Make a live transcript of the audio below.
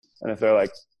And if they're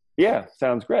like, yeah,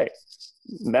 sounds great.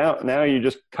 Now you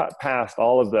just cut past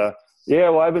all of the, yeah,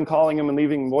 well, I've been calling them and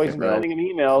leaving voicemails, leaving them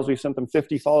emails. We've sent them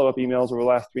 50 follow-up emails over the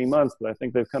last 3 months, but I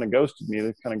think they've kind of ghosted me.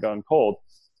 They've kind of gone cold.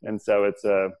 And so it's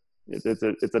a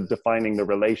defining the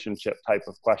relationship type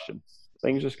of question.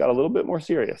 Things just got a little bit more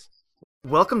serious.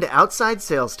 Welcome to Outside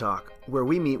Sales Talk, where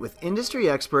we meet with industry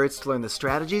experts to learn the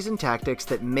strategies and tactics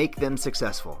that make them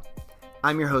successful.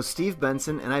 I'm your host, Steve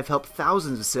Benson, and I've helped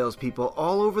thousands of salespeople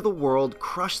all over the world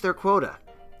crush their quota.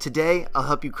 Today, I'll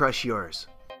help you crush yours.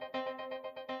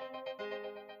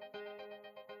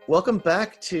 Welcome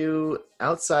back to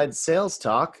Outside Sales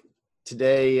Talk.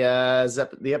 Today,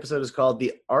 the episode is called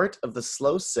The Art of the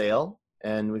Slow Sale,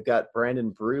 and we've got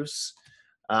Brandon Bruce,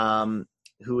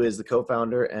 who is the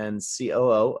co-founder and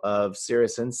COO of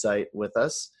Cirrus Insight with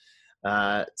us.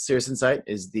 Cirrus Insight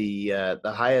is the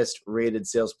highest rated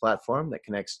sales platform that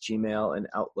connects Gmail and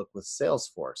Outlook with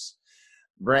Salesforce.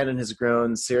 Brandon has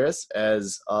grown Cirrus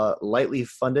as a lightly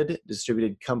funded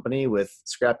distributed company with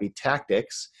scrappy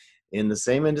tactics in the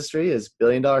same industry as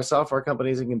billion-dollar software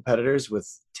companies and competitors with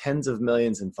tens of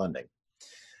millions in funding.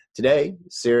 Today,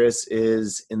 Cirrus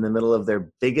is in the middle of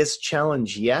their biggest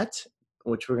challenge yet,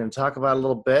 which we're going to talk about a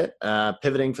little bit,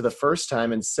 pivoting for the first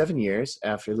time in 7 years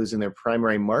after losing their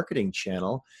primary marketing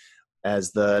channel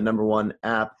as the number one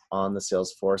app on the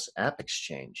Salesforce App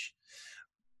Exchange.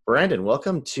 Brandon,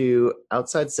 welcome to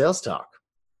Outside Sales Talk.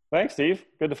 Thanks, Steve.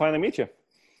 Good to finally meet you.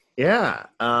 Yeah,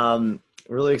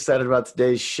 really excited about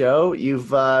today's show. You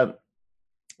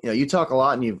talk a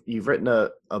lot, and you've written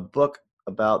a book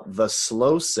about the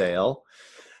slow sale.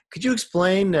 Could you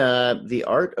explain the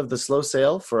art of the slow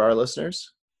sale for our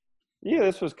listeners? Yeah,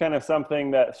 this was kind of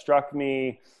something that struck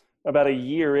me about a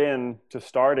year in to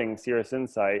starting Cirrus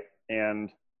Insight. And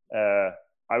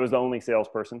I was the only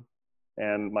salesperson.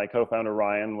 And my co-founder,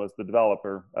 Ryan, was the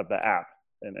developer of the app.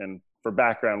 And for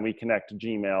background, we connect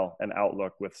Gmail and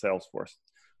Outlook with Salesforce.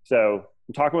 So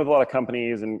I'm talking with a lot of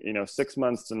companies, and 6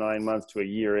 months to 9 months to a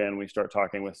year in, we start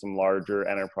talking with some larger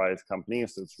enterprise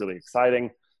companies. So it's really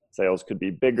exciting. Sales could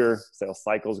be bigger. Sales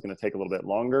cycle is going to take a little bit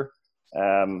longer.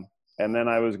 And then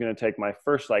I was going to take my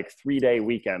first 3-day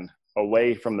weekend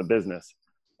away from the business.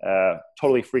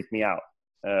 Totally freaked me out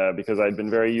because I'd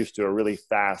been very used to a really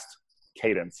fast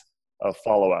cadence of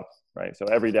follow-up, right? So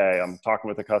every day I'm talking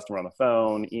with the customer on the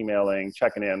phone, emailing,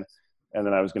 checking in, and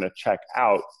then I was going to check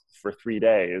out for 3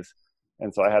 days.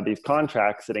 And so I had these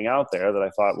contracts sitting out there that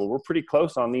I thought, well, we're pretty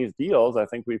close on these deals. I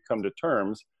think we've come to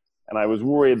terms. And I was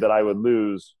worried that I would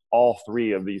lose all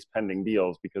 3 of these pending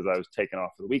deals because I was taken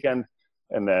off for the weekend,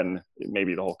 and then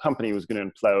maybe the whole company was going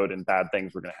to implode and bad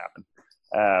things were going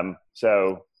to happen.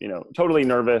 So, totally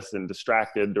nervous and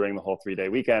distracted during the whole 3-day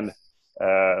weekend.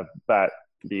 But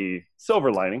the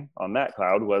silver lining on that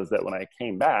cloud was that when I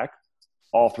came back,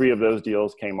 all 3 of those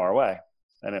deals came our way.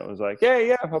 And it was like,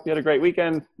 yeah, I hope you had a great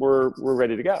weekend. We're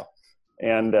ready to go.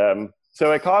 And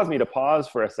so it caused me to pause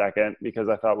for a second because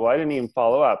I thought, well, I didn't even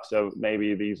follow up. So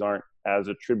maybe these aren't as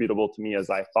attributable to me as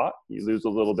I thought. You lose a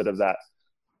little bit of that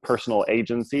personal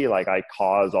agency, like I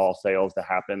cause all sales to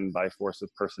happen by force of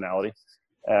personality.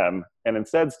 And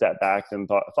instead stepped back and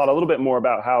thought a little bit more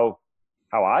about how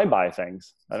I buy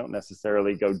things. I don't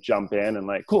necessarily go jump in and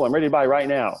cool, I'm ready to buy right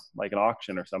now, like an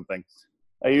auction or something.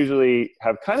 I usually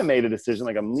have kind of made a decision,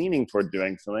 like I'm leaning toward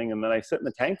doing something, and then I sit in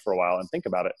the tank for a while and think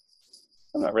about it.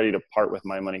 I'm not ready to part with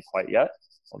my money quite yet.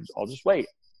 I'll just wait.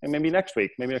 And maybe next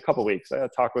week, maybe in a couple of weeks, I gotta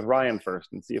talk with Ryan first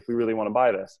and see if we really want to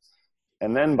buy this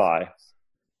and then buy.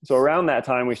 So around that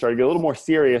time, we started to get a little more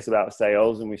serious about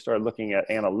sales, and we started looking at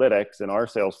analytics in our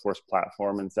Salesforce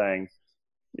platform and saying,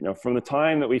 from the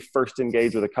time that we first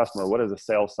engage with a customer, what does a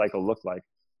sales cycle look like?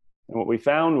 And what we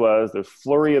found was there's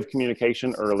flurry of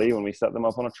communication early when we set them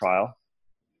up on a trial,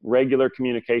 regular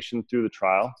communication through the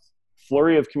trial,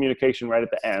 flurry of communication right at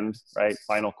the end, right?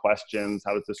 Final questions,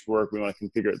 how does this work? We want to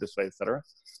configure it this way, et cetera.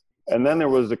 And then there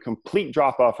was a complete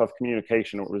drop-off of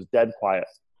communication. It was dead quiet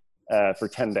for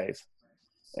 10 days.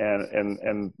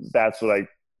 And that's what I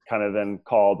kind of then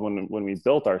called when we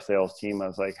built our sales team. I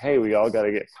was like, hey, we all got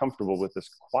to get comfortable with this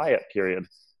quiet period.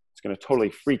 It's going to totally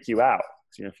freak you out.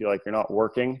 So you feel like you're not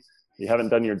working, you haven't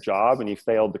done your job, and you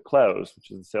failed to close,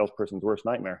 which is the salesperson's worst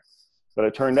nightmare. But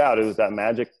it turned out it was that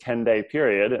magic 10-day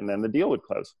period, and then the deal would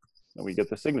close. And we get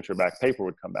the signature back, paper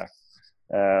would come back.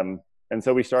 And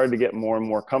so we started to get more and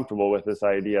more comfortable with this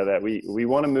idea that we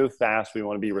want to move fast. We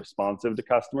want to be responsive to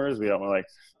customers. We don't want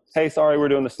hey, sorry, we're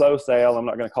doing the slow sale. I'm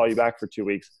not going to call you back for 2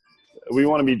 weeks. We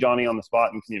want to be Johnny on the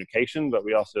spot in communication, but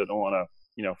we also don't want to,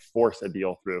 force a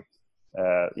deal through,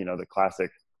 the classic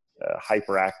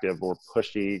hyperactive or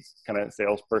pushy kind of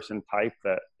salesperson type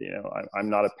that, I'm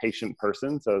not a patient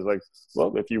person. So I was like,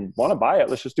 well, if you want to buy it,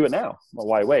 let's just do it now. Well,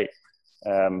 why wait?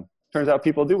 Turns out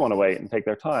people do want to wait and take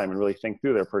their time and really think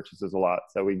through their purchases a lot.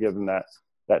 So we give them that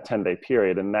 10-day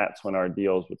period, and that's when our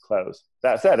deals would close.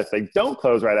 That said, if they don't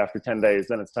close right after 10 days,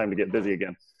 then it's time to get busy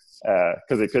again,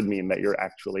 because it could mean that you're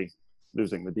actually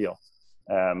losing the deal.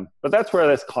 But that's where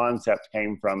this concept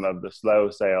came from, of the slow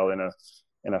sale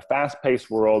in a fast-paced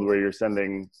world where you're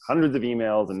sending hundreds of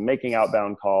emails and making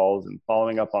outbound calls and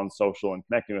following up on social and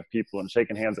connecting with people and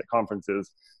shaking hands at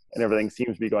conferences, and everything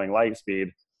seems to be going light speed.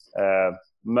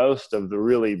 Most of the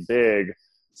really big,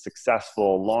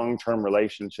 successful, long-term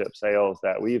relationship sales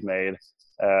that we've made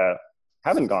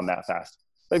haven't gone that fast.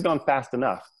 They've gone fast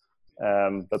enough,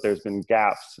 but there's been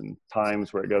gaps and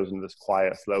times where it goes into this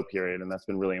quiet, slow period, and that's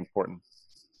been really important.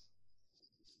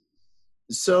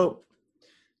 So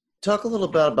talk a little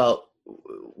bit about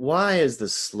why is the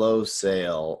slow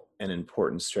sale an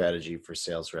important strategy for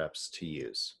sales reps to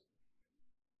use?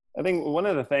 I think one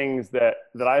of the things that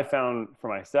I found for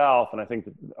myself, and I think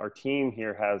that our team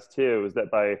here has too, is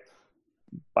that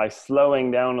by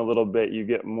slowing down a little bit, you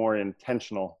get more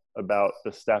intentional about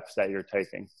the steps that you're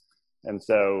taking. And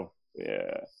so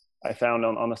I found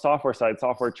on the software side,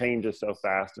 software changes so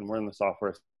fast, and we're in the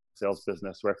software sales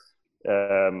business where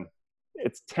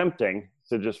it's tempting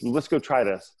to just, let's go try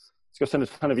this. Let's go send a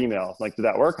ton of emails. Like, did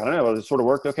that work? I don't know. It sort of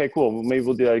worked. Okay, cool. Well, maybe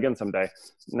we'll do that again someday.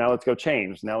 Now let's go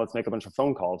change. Now let's make a bunch of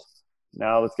phone calls.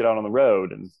 Now let's get out on the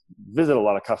road and visit a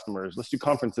lot of customers. Let's do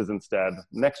conferences instead.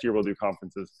 Next year we'll do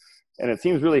conferences. And it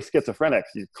seems really schizophrenic.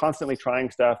 You're constantly trying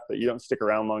stuff, but you don't stick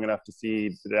around long enough to see,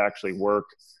 did it actually work?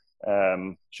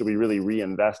 Should we really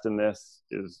reinvest in this?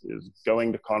 Is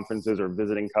going to conferences or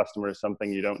visiting customers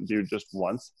something you don't do just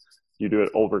once? You do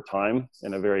it over time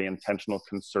in a very intentional,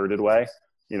 concerted way.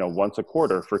 Once a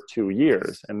quarter for 2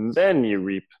 years, and then you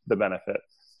reap the benefit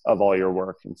of all your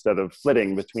work instead of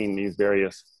flitting between these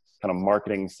various kind of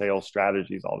marketing sales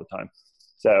strategies all the time.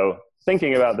 So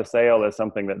thinking about the sale as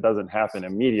something that doesn't happen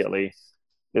immediately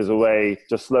is a way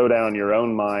to slow down your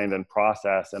own mind and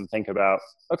process and think about,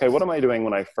 okay, what am I doing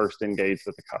when I first engage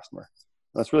with the customer?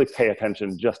 Let's really pay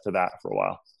attention just to that for a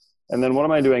while. And then what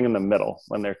am I doing in the middle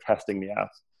when they're testing the app?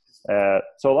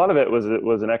 So a lot of it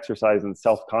was an exercise in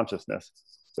self-consciousness.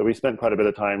 So we spent quite a bit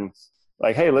of time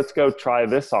like, hey, let's go try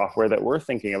this software that we're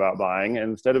thinking about buying.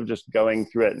 And instead of just going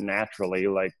through it naturally,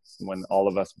 like when all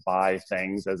of us buy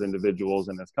things as individuals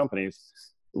and as companies,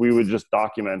 we would just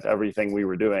document everything we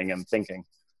were doing and thinking.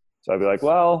 So I'd be like,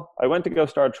 well, I went to go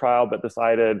start a trial, but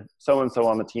decided so-and-so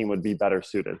on the team would be better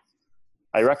suited.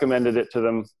 I recommended it to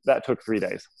them. That took 3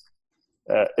 days.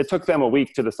 It took them a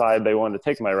week to decide they wanted to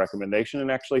take my recommendation and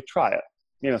actually try it.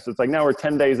 So it's like now we're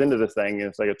 10 days into this thing, and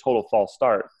it's like a total false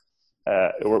start.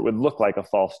 Or it would look like a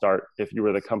false start if you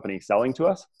were the company selling to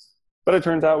us. But it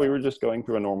turns out we were just going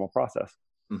through a normal process.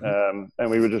 Mm-hmm. And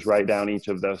we would just write down each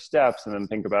of those steps and then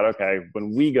think about, okay,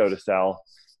 when we go to sell,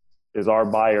 is our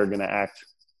buyer going to act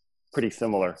pretty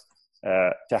similar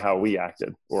to how we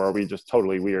acted? Or are we just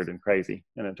totally weird and crazy?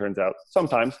 And it turns out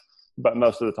sometimes, but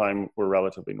most of the time, we're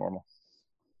relatively normal.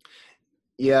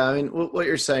 Yeah, I mean, what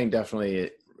you're saying definitely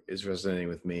is resonating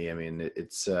with me. I mean,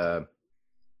 it's, and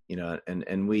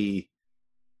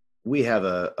we have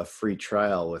a free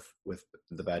trial with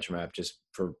the Badger Map just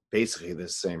for basically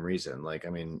this same reason. Like, I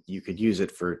mean, you could use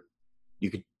it you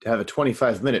could have a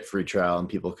 25-minute free trial and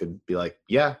people could be like,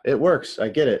 yeah, it works. I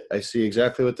get it. I see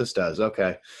exactly what this does.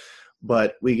 Okay.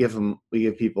 But we give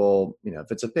people,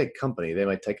 if it's a big company, they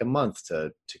might take a month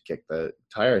to kick the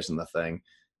tires in the thing.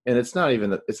 And it's not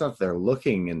that they're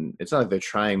looking, and it's not like they're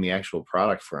trying the actual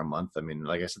product for a month. I mean,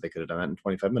 like I said, they could have done that in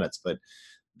 25 minutes, but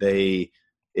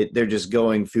they're just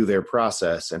going through their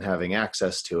process and having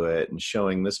access to it and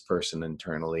showing this person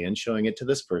internally and showing it to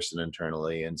this person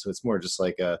internally. And so it's more just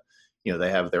like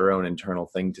they have their own internal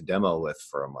thing to demo with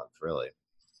for a month, really.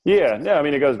 Yeah. No, I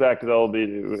mean, it goes back to the old,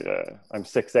 I'm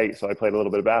 6'8", so I played a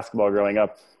little bit of basketball growing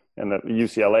up. And the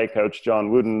UCLA coach,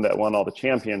 John Wooden, that won all the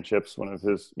championships, one of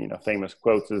his famous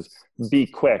quotes is, be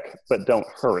quick, but don't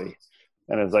hurry.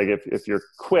 And it's like, if you're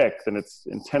quick, then it's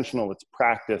intentional, it's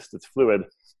practiced, it's fluid.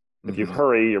 If you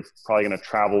hurry, you're probably going to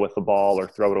travel with the ball or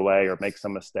throw it away or make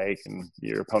some mistake, and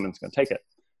your opponent's going to take it.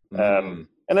 And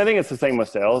I think it's the same with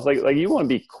sales. Like you want to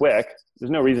be quick.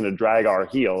 There's no reason to drag our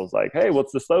heels. Like, hey,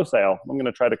 what's the slow sale? I'm going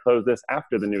to try to close this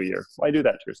after the new year. Why do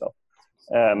that to yourself?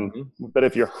 But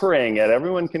if you're hurrying it,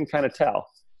 everyone can kind of tell.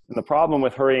 And the problem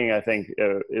with hurrying, I think,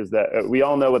 is that we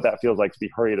all know what that feels like to be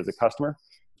hurried as a customer.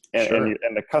 And, sure.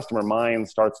 and the customer mind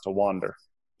starts to wander.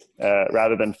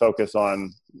 rather than focus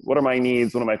on what are my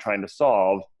needs, what am I trying to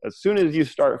solve. As soon as you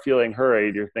start feeling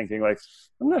hurried, you're thinking like,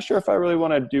 I'm not sure if I really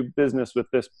want to do business with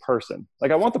this person.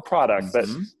 Like I want the product, but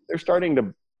they're starting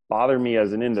to bother me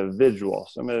as an individual.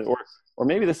 So or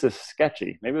maybe this is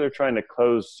sketchy. Maybe they're trying to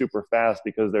close super fast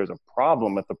because there's a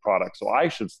problem with the product. So I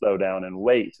should slow down and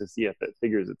wait to see if it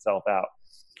figures itself out.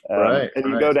 And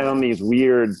you go down these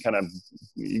weird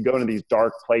you go into these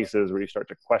dark places where you start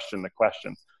to question the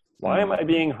question. Why am I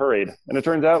being hurried? And it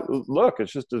turns out, look,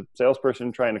 it's just a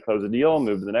salesperson trying to close a deal,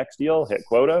 move to the next deal, hit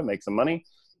quota, make some money.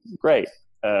 Great.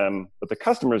 But the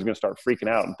customer is going to start freaking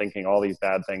out and thinking all these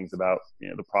bad things about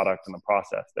the product and the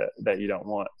process that you don't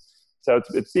want. So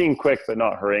it's being quick but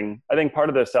not hurrying. I think part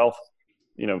of the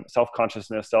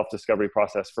self-consciousness, self-discovery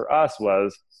process for us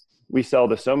was we sell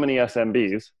to so many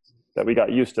SMBs that we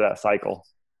got used to that cycle.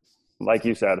 Like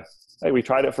you said, hey, we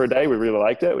tried it for a day. We really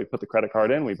liked it. We put the credit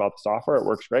card in. We bought the software. It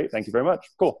works great. Thank you very much.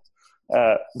 Cool.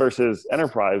 Versus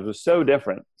enterprise was so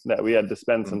different that we had to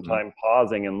spend some time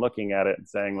pausing and looking at it and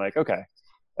saying like, okay,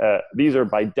 these are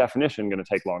by definition going to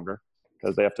take longer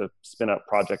because they have to spin up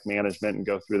project management and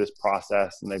go through this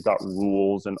process, and they've got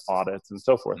rules and audits and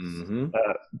so forth.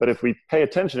 But if we pay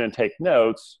attention and take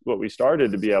notes, what we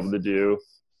started to be able to do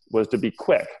was to be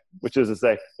quick, which is to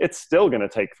say it's still going to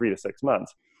take 3 to 6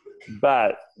 months.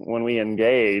 But when we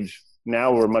engage,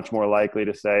 now we're much more likely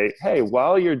to say, hey,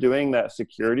 while you're doing that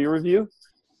security review,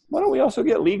 why don't we also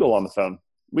get legal on the phone?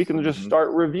 We can just start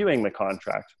reviewing the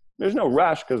contract. There's no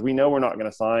rush because we know we're not going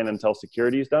to sign until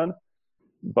security is done.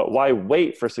 But why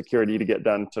wait for security to get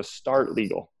done to start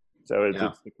legal? So it's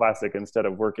the classic, instead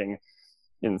of working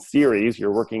in series,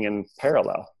 you're working in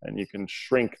parallel, and you can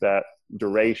shrink that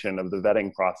duration of the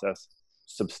vetting process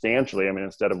substantially. I mean,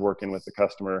 instead of working with the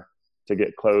customer to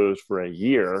get closed for a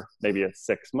year, maybe it's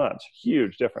 6 months.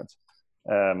 Huge difference.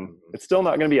 It's still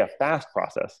not going to be a fast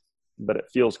process, but it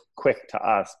feels quick to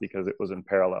us because it was in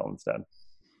parallel instead.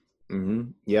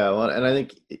 Yeah, well, and I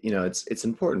think it's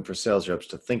important for sales reps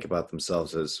to think about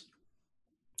themselves as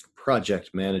project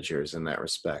managers in that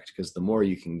respect, because the more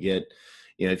you can get,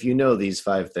 if these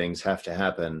 5 things have to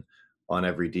happen on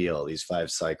every deal, these 5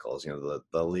 cycles,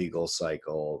 the legal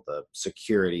cycle, the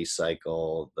security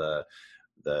cycle, the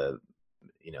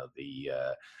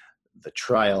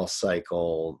trial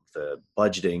cycle, the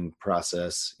budgeting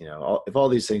process, if all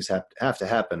these things have to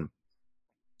happen,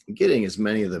 getting as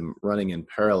many of them running in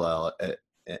parallel at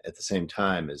the same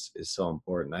time is so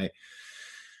important. I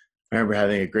remember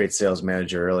having a great sales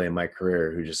manager early in my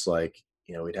career who just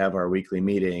we'd have our weekly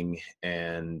meeting,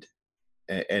 and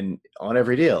on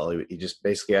every deal, he just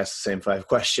basically asked the same 5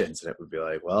 questions, and it would be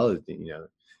like, well,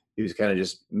 he was kind of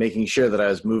just making sure that I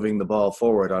was moving the ball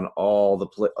forward on all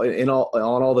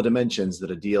the dimensions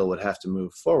that a deal would have to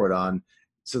move forward on,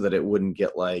 so that it wouldn't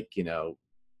get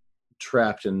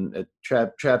trapped at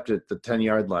the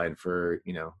 10-yard line for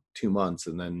 2 months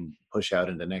and then push out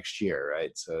into next year,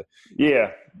 right? So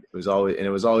it was always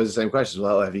the same questions.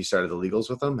 Well, have you started the legals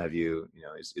with them? Have you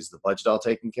is the budget all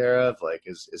taken care of? Like,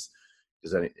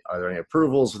 are there any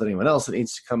approvals with anyone else that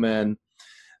needs to come in?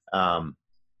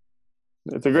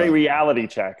 It's a great reality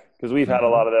check, because we've had a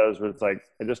lot of those where it's like,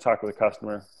 I just talked with a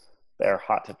customer, they're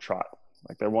hot to trot.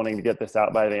 Like, they're wanting to get this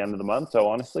out by the end of the month. So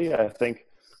honestly, I think,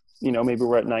 maybe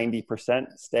we're at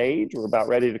 90% stage. We're about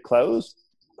ready to close,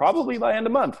 probably by end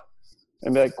of month.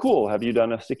 And be like, cool, have you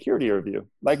done a security review?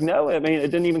 Like, no, I mean, it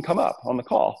didn't even come up on the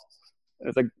call. And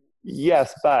it's like,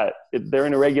 yes, but they're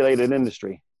in a regulated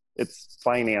industry. It's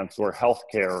finance or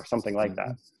healthcare or something like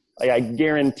that. Like, I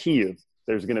guarantee you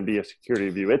there's going to be a security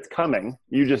review. It's coming.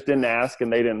 You just didn't ask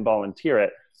and they didn't volunteer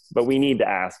it. But we need to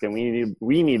ask, and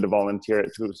we need to volunteer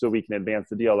it so we can advance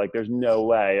the deal. Like, there's no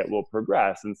way it will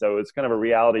progress. And so it's kind of a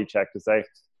reality check to say,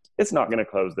 it's not going to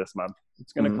close this month.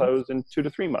 It's going to close in 2 to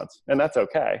 3 months. And that's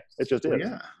okay. It just is.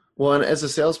 Yeah. Well, and as a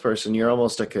salesperson, you're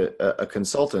almost a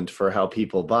consultant for how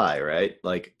people buy, right?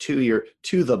 Like, to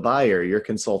the buyer, you're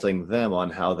consulting them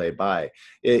on how they buy.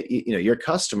 Your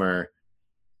customer,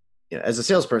 as a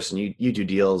salesperson, you do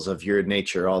deals of your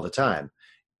nature all the time.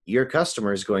 Your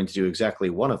customer is going to do exactly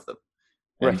one of them.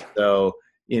 And right. So,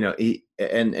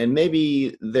 and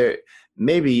maybe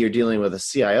you're dealing with a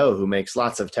CIO who makes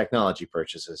lots of technology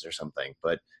purchases or something,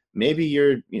 but maybe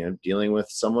you're, dealing with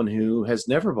someone who has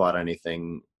never bought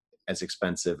anything as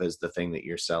expensive as the thing that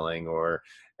you're selling, or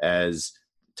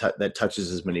that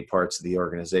touches as many parts of the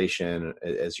organization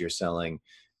as you're selling.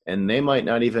 And they might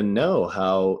not even know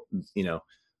how,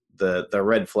 the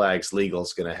red flags legal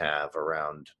is going to have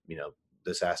around,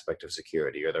 this aspect of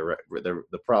security, or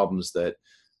the problems that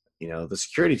the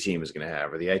security team is going to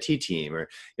have, or the IT team, or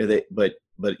but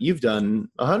but you've done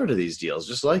 100 of these deals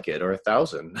just like it, or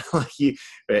 1,000. Like you,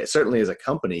 certainly as a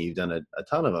company, you've done a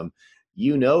ton of them.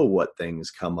 You know what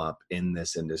things come up in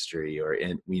this industry or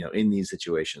in, in these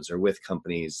situations or with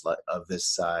companies of this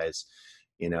size,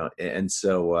 and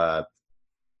so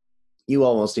you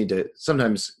almost need to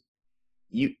sometimes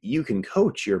you can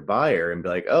coach your buyer and be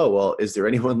like, oh, well, is there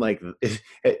anyone like,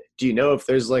 do you know if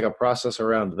there's like a process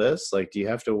around this? Like, do you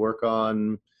have to work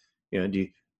on, do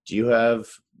you have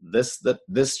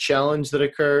this challenge that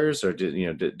occurs, or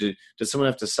does someone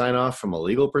have to sign off from a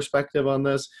legal perspective on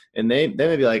this? And they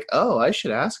may be like, oh, I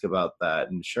should ask about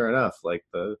that. And sure enough, like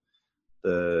the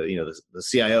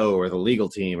CIO or the legal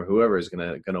team or whoever is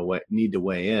gonna need to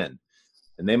weigh in,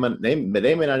 and they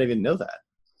may not even know that.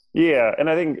 Yeah. And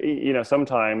I think,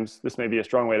 sometimes this may be a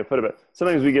strong way to put it, but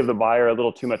sometimes we give the buyer a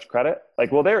little too much credit.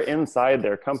 Like, well, they're inside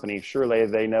their company. Surely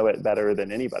they know it better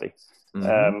than anybody.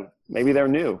 Mm-hmm. Maybe they're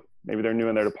new. Maybe they're new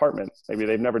in their department. Maybe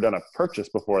they've never done a purchase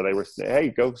before. They were saying, hey,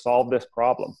 go solve this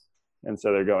problem. And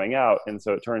so they're going out. And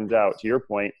so it turns out, to your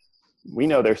point, we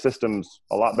know their systems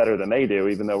a lot better than they do,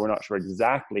 even though we're not sure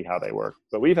exactly how they work.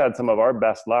 But we've had some of our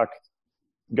best luck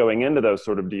going into those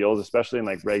sort of deals, especially in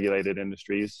like regulated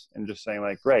industries, and just saying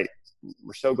like, great,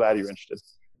 we're so glad you're interested.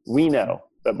 We know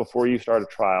that before you start a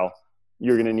trial,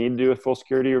 you're going to need to do a full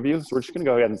security review. So we're just going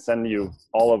to go ahead and send you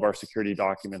all of our security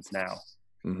documents now.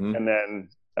 Mm-hmm. And then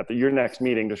at your next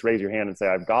meeting, just raise your hand and say,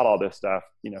 I've got all this stuff,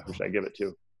 who should I give it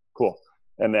to? Cool.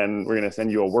 And then we're going to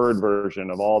send you a Word version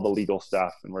of all the legal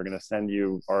stuff. And we're going to send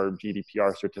you our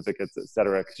GDPR certificates, et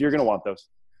cetera, because you're going to want those.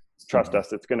 Trust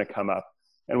us, it's going to come up.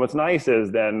 And what's nice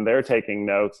is then they're taking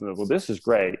notes and, well, this is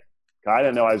great. I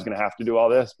didn't know I was going to have to do all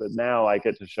this, but now I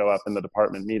get to show up in the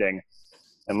department meeting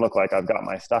and look like I've got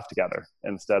my stuff together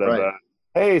instead of,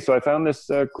 hey, so I found this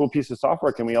cool piece of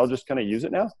software. Can we all just kind of use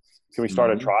it now? Can we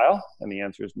start a trial? And the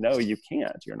answer is no, you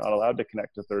can't. You're not allowed to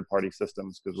connect to third-party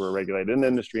systems because we're regulated in the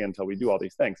industry until we do all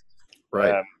these things.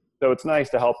 Right. So it's nice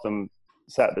to help them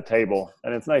set the table.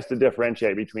 And it's nice to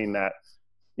differentiate between that,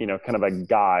 kind of a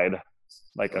guide,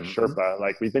 like a Sherpa,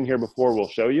 like we've been here before, we'll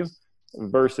show you,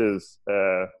 versus,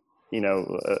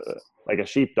 like a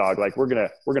sheepdog, like we're going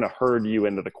to herd you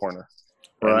into the corner.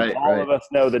 And all of us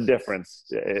know the difference,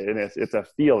 and it's a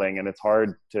feeling, and it's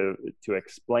hard to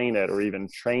explain it or even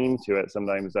train to it.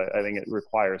 Sometimes I think it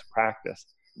requires practice.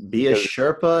 Be a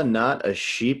Sherpa, not a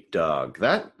sheepdog.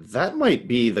 That might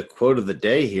be the quote of the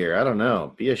day here. I don't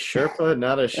know. Be a Sherpa,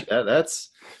 not a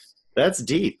that's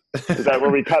deep. Is that where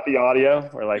we cut the audio?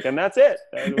 We're like, and that's it.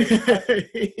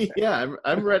 Yeah,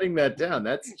 I'm writing that down.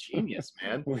 That's genius,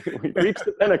 man. We reached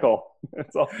the pinnacle.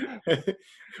 That's all.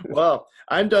 Well,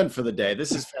 I'm done for the day.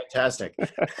 This is fantastic.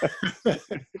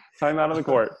 Time out of the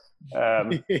court.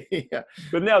 Yeah.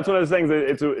 But no, it's one of those things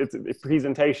that it's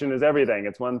presentation is everything.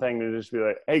 It's one thing to just be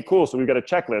like, hey, cool. So we've got a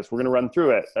checklist. We're going to run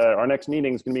through it. Our next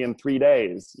meeting is going to be in 3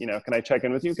 days. Can I check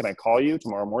in with you? Can I call you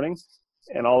tomorrow morning?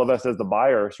 And all of us as the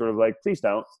buyer are sort of like, please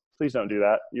don't do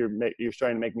that. You're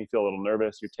trying to make me feel a little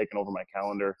nervous. You're taking over my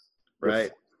calendar.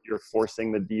 Right. You're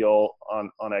forcing the deal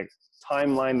on a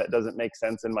timeline that doesn't make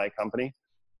sense in my company.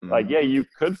 Mm-hmm. Like, yeah, you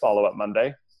could follow up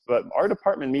Monday, but our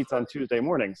department meets on Tuesday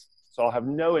mornings. So I'll have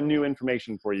no new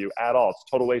information for you at all. It's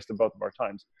a total waste of both of our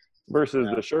times. Versus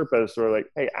the Sherpa is sort of like,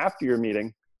 hey, after your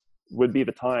meeting would be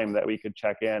the time that we could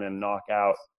check in and knock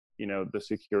out, the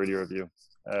security review.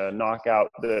 Knock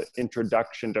out the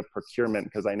introduction to procurement,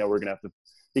 because I know we're going to have to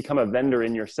become a vendor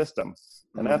in your system.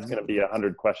 And that's going to be a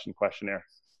 100-question questionnaire.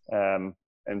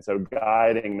 And so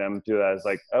guiding them to that is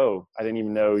like, oh, I didn't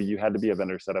even know you had to be a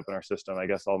vendor set up in our system. I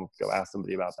guess I'll go ask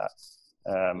somebody about that.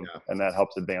 And that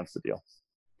helps advance the deal.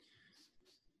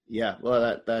 Yeah,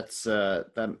 well, that's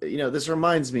this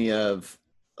reminds me of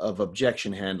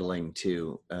objection handling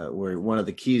too, where one of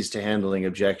the keys to handling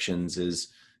objections is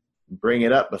bring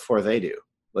it up before they do.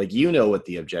 Like, what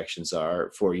the objections are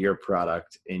for your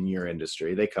product in your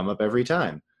industry. They come up every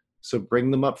time. So bring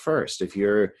them up first. If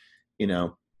you're,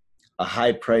 a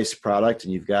high priced product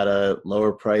and you've got a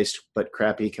lower priced but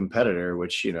crappy competitor,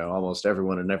 which, almost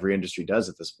everyone in every industry does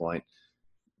at this point,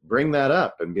 bring that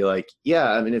up and be like,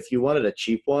 yeah, I mean, if you wanted a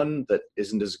cheap one that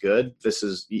isn't as good,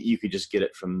 you could just get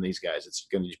it from these guys. It's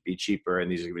going to be cheaper,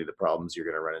 and these are going to be the problems you're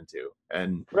going to run into.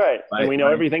 And and we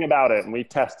know everything about it, and we've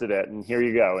tested it, and here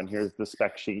you go. And here's the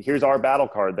spec sheet. Here's our battle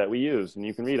card that we use, and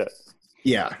you can read it.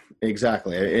 Yeah,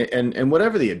 exactly. And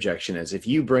whatever the objection is, if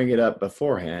you bring it up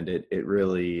beforehand, it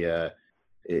really,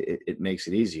 it makes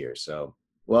it easier. So,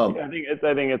 well, yeah,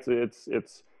 I think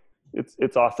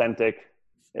it's authentic.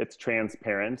 It's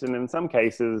transparent, and in some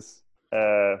cases,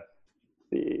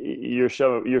 you're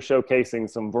showcasing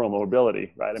some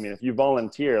vulnerability, right? I mean, if you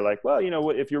volunteer, like, well,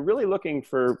 if you're really looking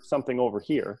for something over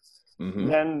here,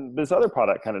 then this other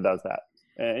product kind of does that,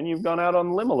 and you've gone out on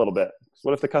a limb a little bit.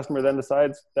 What if the customer then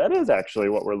decides that is actually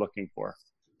what we're looking for?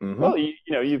 Well,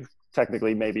 you've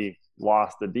technically maybe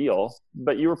lost the deal,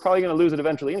 but you were probably going to lose it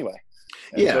eventually anyway.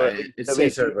 And yeah, so it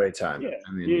saves everybody time. Yeah,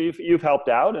 I mean, you've helped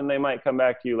out, and they might come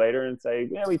back to you later and say,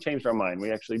 yeah, we changed our mind.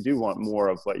 We actually do want more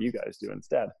of what you guys do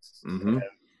instead. And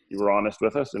you were honest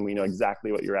with us, and we know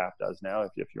exactly what your app does now.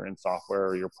 If you're in software,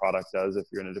 or your product does, if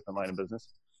you're in a different line of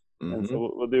business. And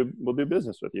so we'll do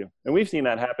business with you. And we've seen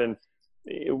that happen.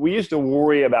 We used to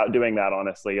worry about doing that,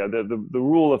 honestly. The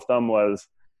rule of thumb was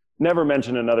never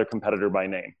mention another competitor by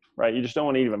name, right? You just don't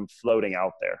want to even floating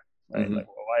out there, right? Like,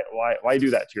 well, why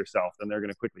do that to yourself? Then they're going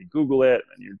to quickly Google it,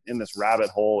 and you're in this rabbit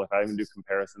hole if I even do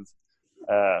comparisons.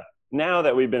 Now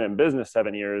that we've been in business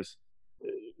 7 years,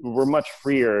 we're much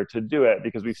freer to do it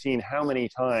because we've seen how many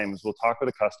times we'll talk with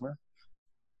a customer,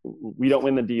 we don't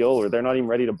win the deal, or they're not even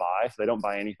ready to buy, so they don't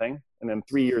buy anything. And then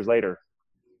 3 years later,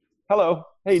 hello,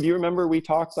 hey, do you remember we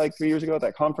talked like 3 years ago at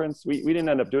that conference? We didn't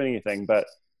end up doing anything, but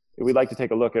we'd like to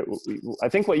take a look at I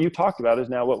think what you talked about is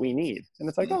now what we need. And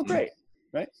it's like, oh, great,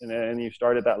 right? And you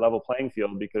start at that level playing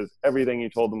field because everything you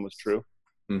told them was true.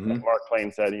 Like Mark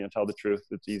Twain said, tell the truth.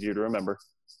 It's easier to remember.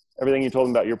 Everything you told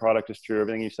them about your product is true.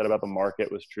 Everything you said about the market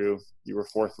was true. You were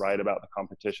forthright about the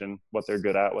competition, what they're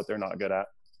good at, what they're not good at.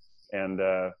 And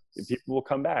people will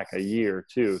come back a year,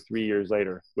 2, 3 years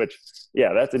later, which,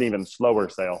 yeah, that's an even slower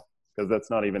sale because that's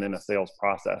not even in a sales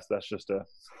process. That's just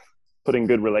putting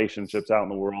good relationships out in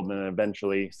the world. And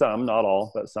eventually some, not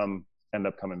all, but some end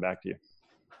up coming back to you.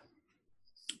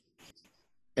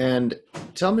 And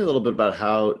tell me a little bit about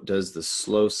how does the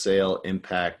slow sale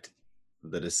impact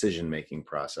the decision-making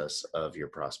process of your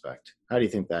prospect? How do you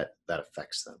think that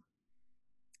affects them?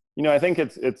 I think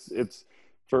it's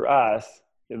for us,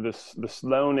 the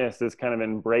slowness is kind of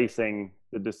embracing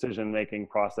the decision-making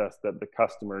process that the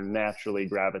customer naturally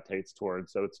gravitates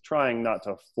towards. So it's trying not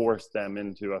to force them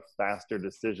into a faster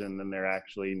decision than they're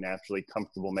actually naturally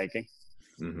comfortable making.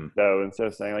 So instead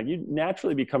of saying, like, you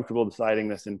naturally be comfortable deciding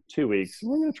this in 2 weeks,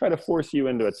 we're going to try to force you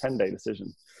into a 10-day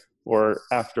decision, or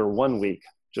after 1 week,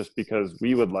 just because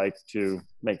we would like to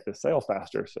make the sale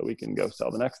faster so we can go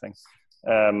sell the next thing.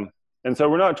 And so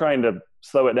we're not trying to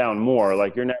slow it down more.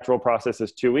 Like, your natural process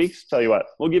is 2 weeks. Tell you what,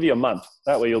 we'll give you a month.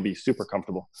 That way you'll be super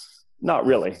comfortable. Not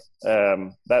really.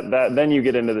 Then you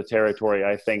get into the territory,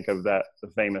 I think, of the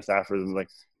famous aphorism, like,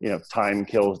 time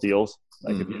kills deals.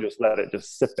 Like, if you just let it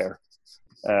just sit there.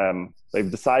 They've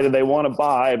decided they want to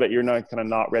buy, but you're not kind of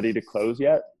not ready to close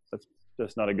yet. That's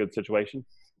just not a good situation.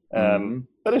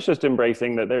 But it's just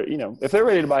embracing that they're, if they're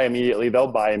ready to buy immediately,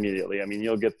 they'll buy immediately. I mean,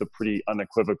 you'll get the pretty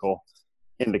unequivocal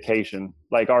indication.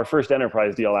 Like, our first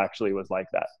enterprise deal actually was like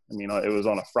that. I mean, it was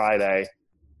on a Friday,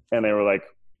 and they were like,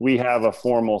 we have a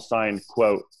formal signed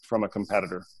quote from a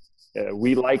competitor.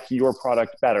 We like your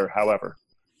product better. However,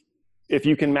 if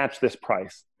you can match this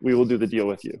price, we will do the deal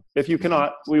with you. If you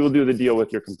cannot, we will do the deal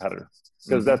with your competitor,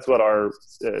 because that's what our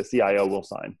CIO will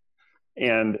sign.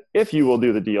 And if you will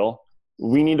do the deal,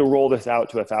 we need to roll this out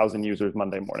to 1,000 users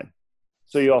Monday morning.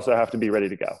 So you also have to be ready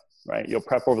to go, right? You'll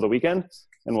prep over the weekend,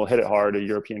 and we'll hit it hard. A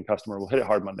European customer will hit it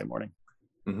hard Monday morning.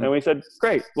 And we said,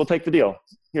 great, we'll take the deal.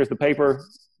 Here's the paper,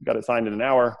 got it signed in an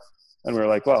hour. And we were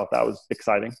like, well, that was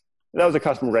exciting. That was a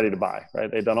customer ready to buy, right?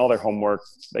 They'd done all their homework.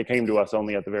 They came to us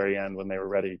only at the very end when they were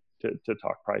ready to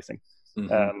talk pricing.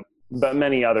 But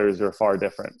many others are far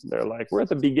different. They're like, we're at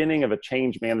the beginning of a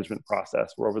change management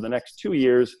process where over the next 2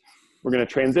 years, we're going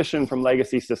to transition from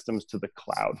legacy systems to the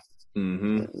cloud.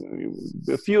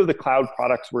 A few of the cloud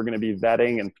products we're going to be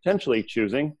vetting and potentially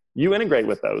choosing. You integrate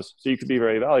with those, so you could be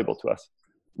very valuable to us.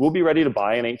 We'll be ready to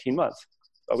buy in 18 months,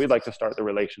 but we'd like to start the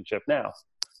relationship now.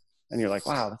 And you're like,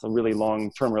 wow, that's a really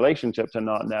long-term relationship to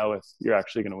not know if you're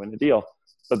actually going to win the deal.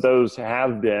 But those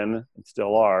have been, and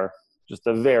still are, just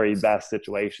the very best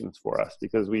situations for us,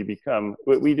 because we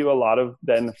do a lot of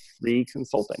then free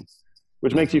consulting,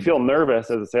 which makes you feel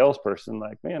nervous as a salesperson.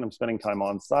 Like, man, I'm spending time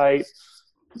on site,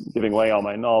 giving away all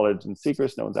my knowledge and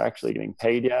secrets. No one's actually getting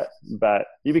paid yet, but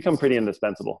you become pretty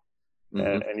indispensable.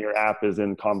 And your app is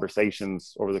in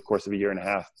conversations over the course of a year and a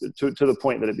half to the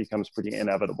point that it becomes pretty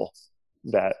inevitable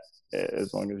that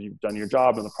as long as you've done your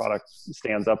job and the product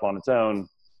stands up on its own,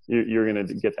 you're going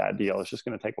to get that deal. It's just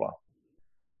going to take a while.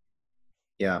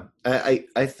 Yeah.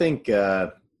 I think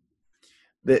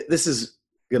this is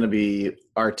going to be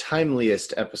our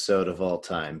timeliest episode of all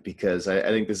time, because I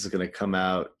think this is going to come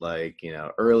out like,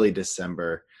 early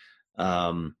December.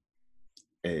 And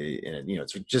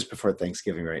it's just before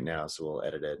Thanksgiving right now, so we'll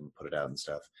edit it and put it out and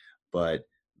stuff. But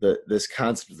this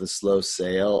concept of the slow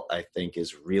sale, I think,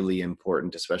 is really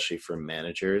important, especially for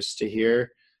managers to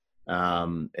hear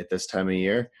at this time of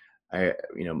year.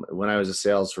 When I was a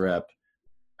sales rep,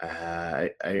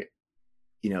 I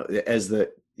as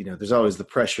there's always the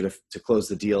pressure to close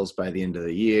the deals by the end of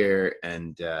the year,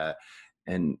 and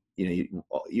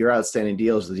your outstanding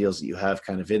deals, the deals that you have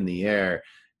kind of in the air.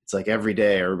 It's like every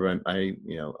day,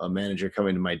 a manager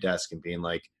coming to my desk and being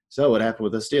like, "So what happened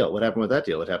with this deal? What happened with that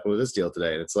deal? What happened with this deal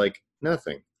today?" And it's like,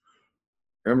 nothing.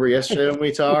 Remember yesterday when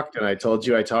we talked and I told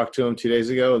you I talked to him 2 days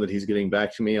ago and that he's getting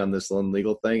back to me on this loan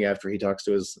legal thing after he talks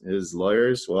to his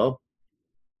lawyers? Well,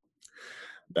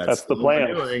 that's the plan.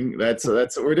 What we're doing. That's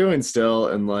what we're doing still.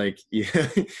 And like, yeah.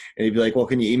 And he'd be like, "Well,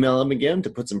 can you email him again to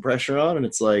put some pressure on?" And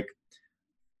it's like,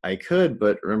 I could,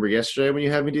 but remember yesterday when you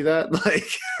had me do that? Like,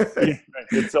 yeah,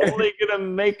 it's only going to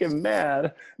make him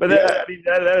mad. But that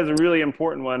is a really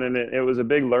important one. And it was a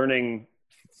big learning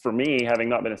for me, having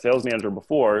not been a sales manager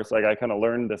before. It's like I kind of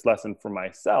learned this lesson for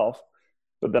myself,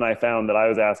 but then I found that I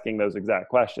was asking those exact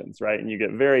questions, right? And you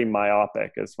get very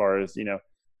myopic as far as,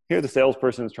 here the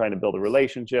salesperson is trying to build a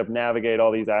relationship, navigate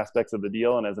all these aspects of the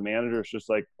deal. And as a manager, it's just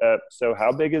like, so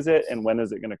how big is it and when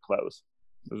is it going to close?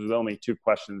 Those are the only two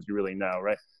questions you really know,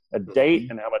 right? A date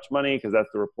and how much money, because that's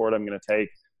the report I'm going to take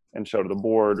and show to the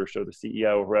board or show the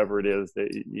CEO or whoever it is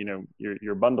that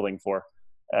you're bundling for.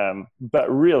 But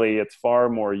really, it's far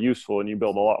more useful, and you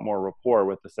build a lot more rapport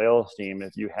with the sales team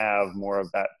if you have more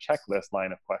of that checklist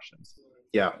line of questions.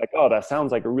 Yeah. Like, oh, that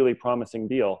sounds like a really promising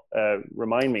deal.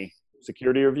 Remind me,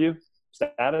 security review,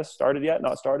 status, started yet?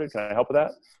 Not started? Can I help with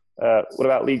that? What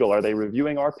about legal? Are they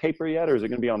reviewing our paper yet, or is it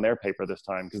going to be on their paper this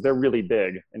time? Because they're really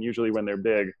big, and usually when they're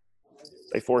big,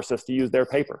 they force us to use their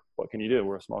paper. What can you do?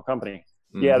 We're a small company.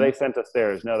 Mm-hmm. Yeah, they sent us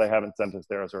theirs. No, they haven't sent us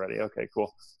theirs already. Okay,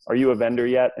 cool. Are you a vendor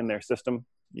yet in their system?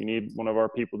 You need one of our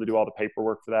people to do all the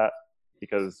paperwork for that,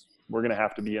 because we're going to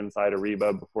have to be inside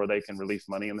Ariba before they can release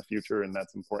money in the future, and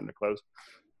that's important to close.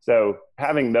 So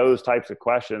having those types of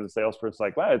questions, salesperson's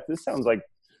like, wow, this sounds like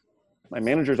my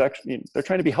manager's actually, they're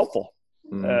trying to be helpful.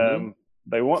 Mm-hmm.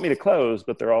 They want me to close,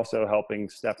 but they're also helping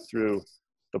step through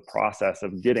the process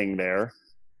of getting there,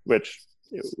 which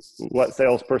what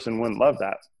salesperson wouldn't love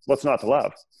that? What's not to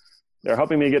love? They're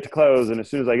helping me get to close, and as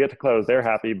soon as I get to close, they're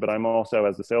happy, but I'm also,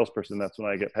 as the salesperson, that's when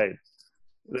I get paid.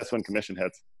 That's when commission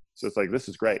hits. So it's like, this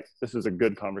is great. This is a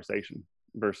good conversation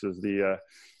versus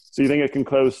so you think it can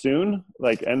close soon?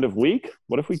 Like end of week?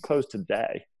 What if we close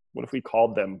today? What if we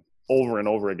called them over and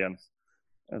over again?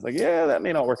 And it's like, yeah, that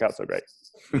may not work out so great.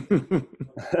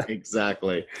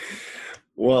 Exactly.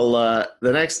 Well,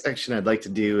 the next section I'd like to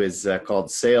do is called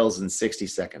Sales in 60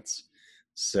 Seconds.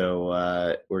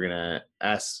 So we're going to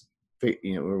ask,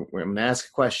 we're going to ask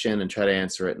a question and try to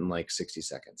answer it in like 60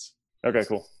 seconds. Okay,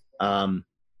 cool.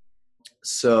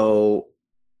 So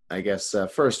I guess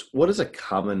first, what is a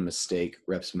common mistake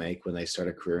reps make when they start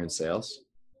a career in sales?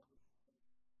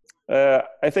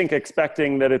 I think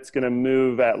expecting that it's going to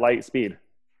move at light speed.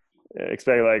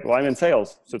 Expect like, well, I'm in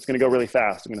sales, so it's going to go really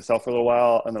fast. I'm going to sell for a little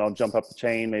while, and then I'll jump up the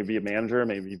chain, maybe a manager,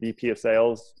 maybe VP of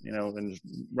sales, and just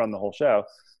run the whole show.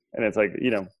 And it's like,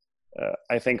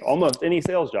 I think almost any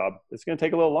sales job, it's going to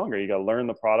take a little longer. You got to learn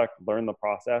the product, learn the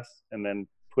process, and then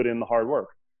put in the hard work.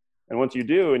 And once you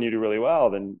do, and you do really well,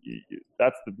 then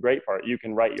that's the great part. You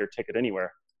can write your ticket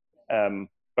anywhere.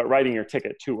 But writing your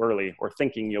ticket too early or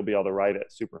thinking you'll be able to write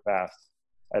it super fast,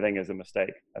 I think is a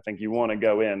mistake. I think you want to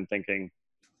go in thinking,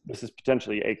 this is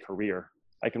potentially a career.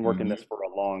 I can work in this for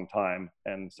a long time.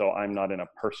 And so I'm not in a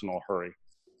personal hurry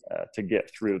to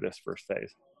get through this first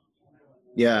phase.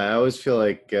 Yeah, I always feel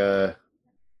like, I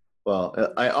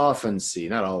often see,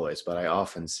 not always, but I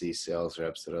often see sales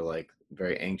reps that are like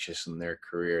very anxious in their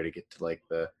career to get to like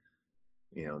they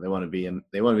want to be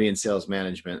in sales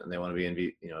management, and they want to be in,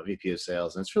 VP of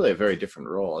sales. And it's really a very different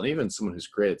role. And even someone who's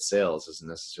great at sales isn't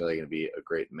necessarily going to be a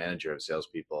great manager of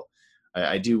salespeople.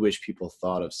 I do wish people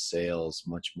thought of sales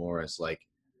much more as like,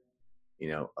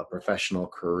 a professional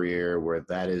career where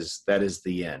that is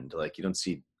the end. Like you don't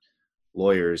see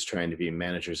lawyers trying to be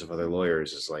managers of other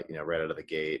lawyers as like, right out of the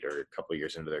gate or a couple of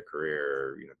years into their career,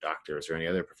 or, doctors or any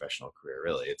other professional career.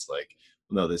 Really. It's like,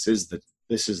 no, this is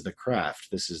the craft.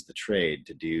 This is the trade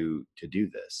to do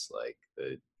this. Like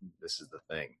this is the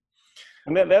thing.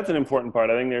 And that's an important part.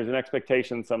 I think there's an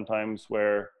expectation sometimes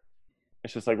where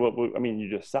it's just like, well, you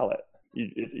just sell it.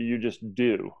 You just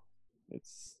do.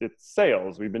 It's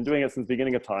sales. We've been doing it since the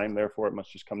beginning of time. Therefore, it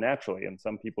must just come naturally. And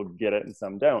some people get it and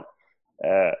some don't.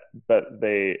 But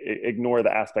they ignore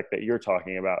the aspect that you're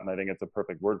talking about. And I think it's a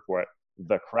perfect word for it.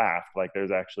 The craft. Like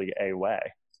there's actually a way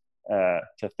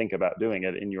to think about doing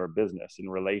it in your business in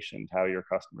relation to how your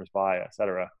customers buy, et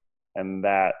cetera. And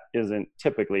that isn't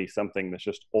typically something that's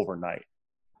just overnight.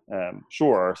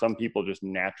 Sure, some people just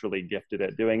naturally gifted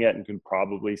at doing it and can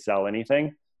probably sell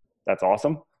anything. That's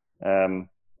awesome.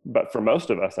 But for most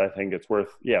of us, I think it's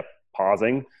worth,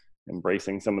 pausing,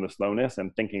 embracing some of the slowness,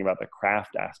 and thinking about the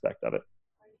craft aspect of it.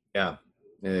 Yeah.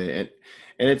 And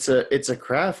it's a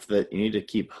craft that you need to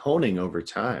keep honing over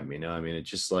time. I mean, it's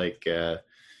just like,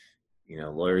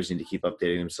 lawyers need to keep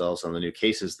updating themselves on the new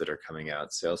cases that are coming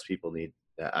out. Salespeople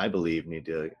I believe, need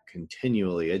to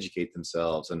continually educate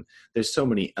themselves. And there's so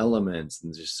many elements,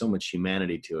 and there's so much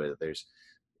humanity to it.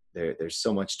 There's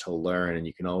so much to learn, and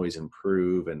you can always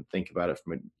improve and think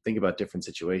about different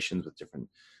situations with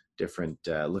different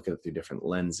look at it through different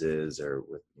lenses, or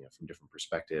with from different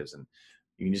perspectives. And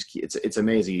you can just it's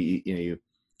amazing. You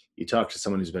talk to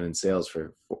someone who's been in sales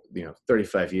for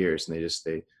 35 years,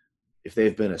 and if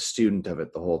they've been a student of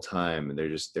it the whole time, and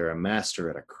they're a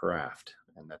master at a craft.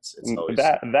 And it's always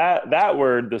that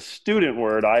word, the student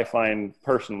word, I find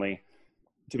personally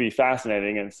to be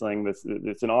fascinating. And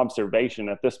it's an observation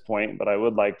at this point, but I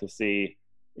would like to see,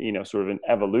 sort of an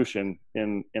evolution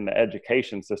in the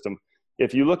education system.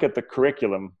 If you look at the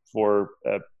curriculum for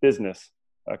business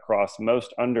across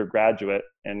most undergraduate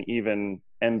and even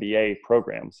MBA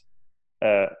programs,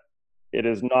 it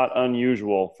is not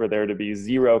unusual for there to be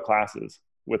 0 classes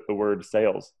with the word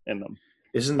sales in them.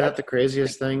 Isn't that the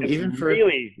craziest thing? It's even for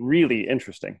really, really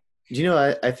interesting.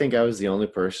 I think I was the only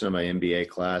person in my MBA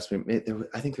class.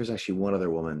 I think there's actually one other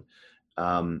woman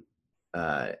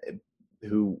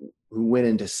who went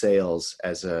into sales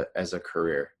as a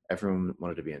career. Everyone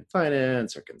wanted to be in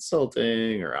finance or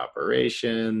consulting or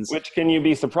operations. Which, can you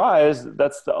be surprised?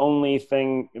 That's the only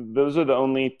thing. Those are the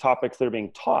only topics that are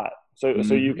being taught.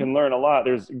 So you can learn a lot.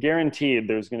 There's going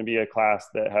to be a class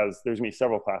there's going to be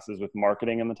several classes with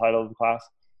marketing in the title of the class.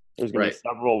 There's going to be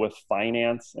several with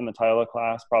finance in the title of the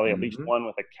class, probably at least one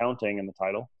with accounting in the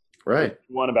title. Right. There's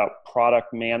one about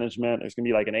product management. There's going to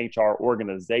be like an HR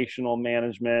organizational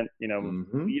management,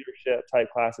 leadership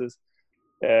type classes.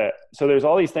 So there's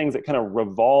all these things that kind of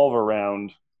revolve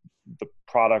around the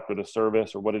product or the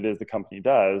service or what it is the company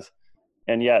does.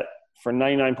 And yet, for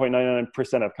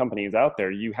 99.99% of companies out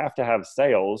there, you have to have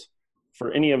sales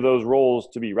for any of those roles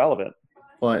to be relevant.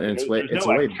 Well, and it's a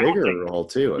way bigger role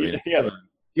too. I mean, if you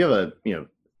have a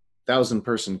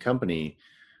 1,000-person company,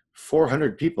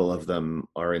 400 people of them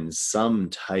are in some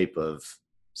type of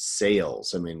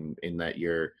sales. I mean, in that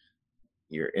you're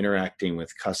interacting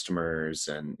with customers,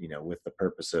 and with the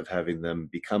purpose of having them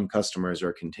become customers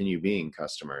or continue being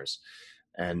customers.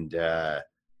 And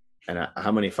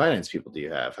how many finance people do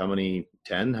you have? How many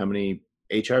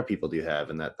HR people do you have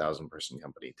in that 1,000-person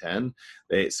company? 10.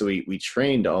 So we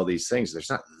trained all these things. There's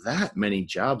not that many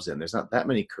jobs in. There's not that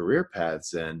many career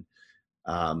paths in.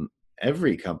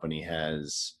 Every company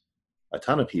has a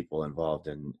ton of people involved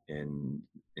in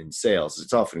sales.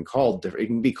 It's often called different. It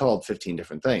can be called 15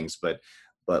 different things, but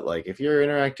like if you're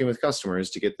interacting with customers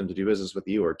to get them to do business with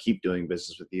you or keep doing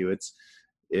business with you,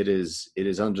 it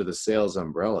is under the sales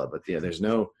umbrella. But there's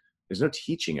no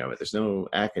teaching of it. There's no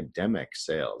academic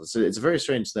sales. It's a very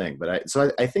strange thing. But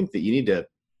I think that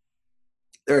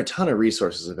there are a ton of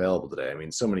resources available today. I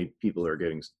mean, so many people are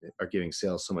giving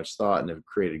sales so much thought and have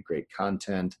created great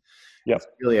content. Yeah. You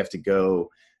really have to go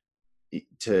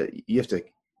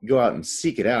out and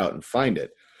seek it out and find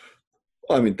it.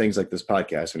 Well, I mean, things like this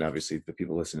podcast, and obviously the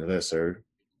people listening to this are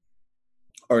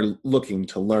looking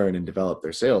to learn and develop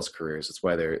their sales careers. That's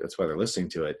why they're listening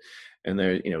to it. And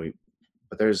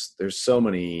but there's so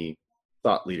many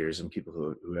thought leaders and people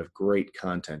who have great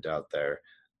content out there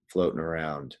floating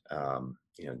around.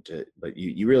 But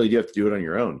you really do have to do it on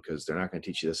your own, because they're not going to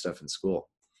teach you this stuff in school.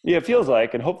 Yeah, it feels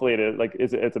like, and hopefully it is, like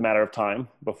it's a matter of time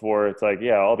before it's like,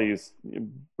 all these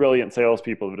brilliant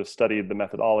salespeople have just studied the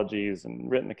methodologies and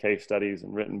written the case studies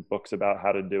and written books about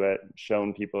how to do it, and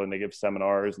shown people, and they give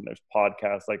seminars, and there's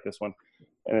podcasts like this one,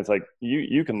 and it's like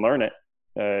you can learn it,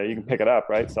 you can pick it up,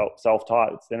 right?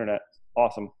 Self-taught, it's the internet,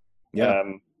 awesome. Yeah.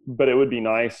 But it would be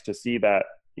nice to see that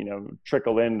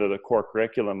trickle into the core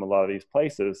curriculum a lot of these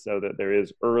places, so that there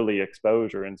is early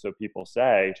exposure, and so people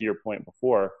say, to your point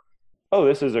before, oh,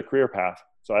 this is a career path.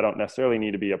 So I don't necessarily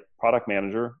need to be a product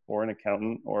manager or an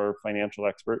accountant or a financial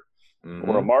expert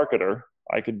or a marketer.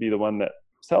 I could be the one that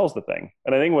sells the thing.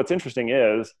 And I think what's interesting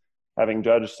is, having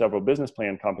judged several business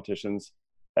plan competitions,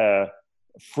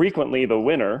 frequently the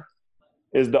winner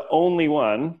is the only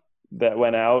one that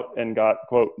went out and got,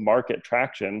 quote, market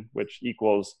traction, which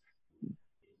equals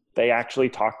they actually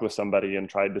talked with somebody and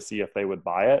tried to see if they would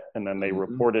buy it. And then they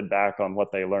reported back on what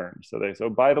they learned. So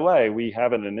by the way, we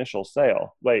have an initial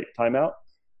sale. Wait, timeout.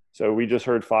 So we just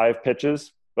heard 5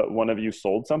 pitches but one of you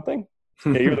sold something,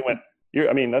 yeah, you're the winner.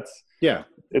 I mean, Yeah.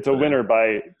 it's a winner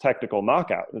by technical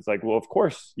knockout. It's like, well, of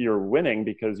course you're winning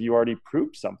because you already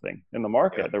proved something in the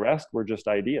market. Yeah. The rest were just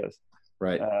ideas.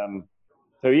 Right.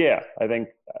 So yeah, I think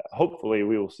hopefully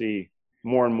we will see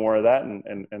more and more of that.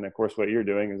 And of course, what you're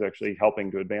doing is actually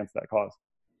helping to advance that cause.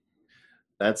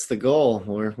 That's the goal.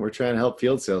 We're trying to help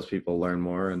field salespeople learn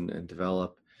more and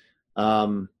develop.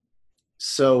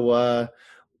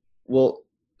 Well,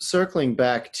 circling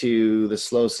back to the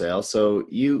slow sale. So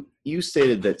you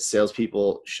stated that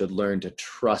salespeople should learn to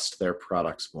trust their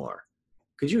products more.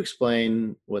 Could you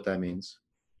explain what that means?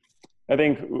 I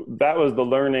think that was the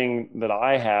learning that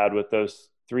I had with those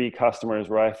 3 customers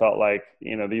where I felt like,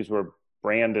 these were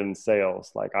Brandon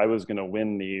sales. Like I was going to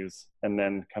win these and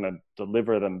then kind of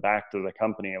deliver them back to the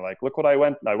company. Like, look what I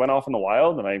went off in the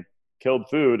wild and I killed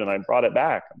food and I brought it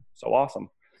back. So awesome.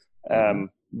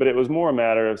 But it was more a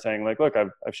matter of saying like, look,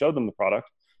 I've showed them the product.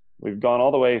 We've gone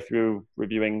all the way through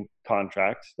reviewing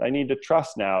contracts. I need to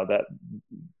trust now that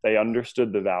they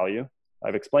understood the value.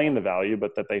 I've explained the value,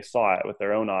 but that they saw it with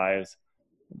their own eyes,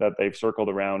 that they've circled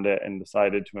around it and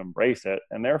decided to embrace it.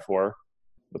 And therefore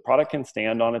the product can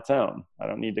stand on its own. I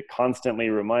don't need to constantly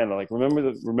remind them, like, remember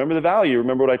the value,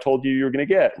 remember what I told you were going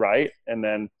to get. Right. And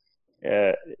then,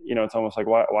 it's almost like,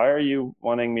 why are you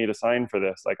wanting me to sign for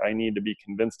this? Like, I need to be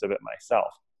convinced of it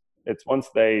myself. It's once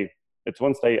they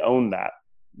own that,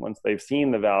 once they've seen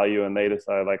the value and they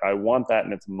decide like, I want that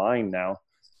and it's mine now,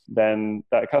 then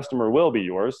that customer will be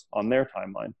yours on their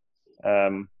timeline.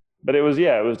 But it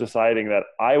was deciding that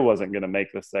I wasn't going to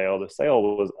make the sale. The sale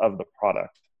was of the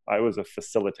product. I was a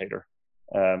facilitator.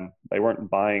 They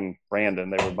weren't buying Brandon,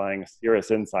 they were buying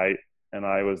Cirrus Insight, and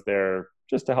I was there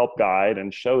just to help guide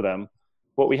and show them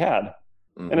what we had.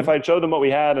 And if I'd showed them what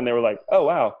we had and they were like, oh,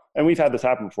 wow. And we've had this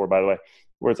happen before, by the way,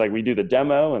 where it's like we do the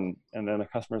demo and then the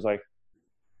customer's like,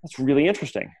 that's really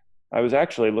interesting. I was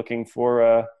actually looking for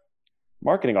a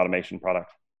marketing automation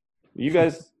product. You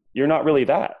guys, you're not really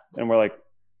that. And we're like,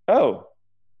 oh,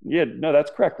 yeah, no,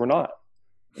 that's correct. We're not.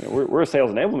 We're a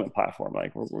sales enablement platform.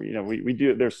 Like we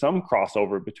do, there's some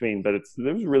crossover between, but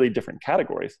there's really different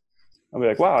categories. I'll be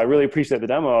like, wow, I really appreciate the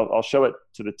demo. I'll show it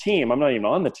to the team. I'm not even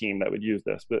on the team that would use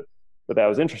this, but that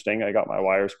was interesting. I got my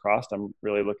wires crossed. I'm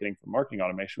really looking for marketing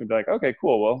automation. We'd be like, okay,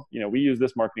 cool. Well, we use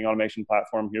this marketing automation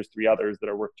platform. Here's 3 others that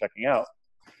are worth checking out.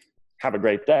 Have a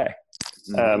great day.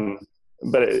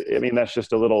 But that's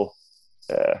just a little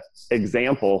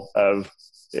example of,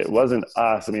 it wasn't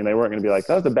us. They weren't going to be like,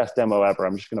 that's the best demo ever.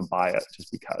 I'm just going to buy it just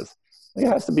because. It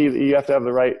has to be, you have to have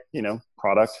the right,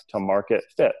 product to market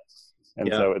fit. And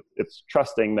so it's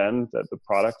trusting then that the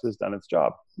product has done its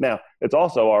job. Now, it's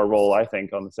also our role, I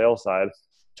think, on the sales side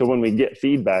to when we get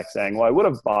feedback saying, well, I would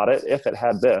have bought it if it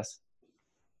had this,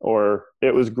 or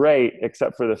it was great,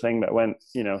 except for the thing that went,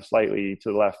 slightly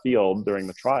to the left field during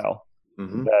the trial.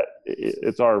 That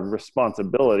it's our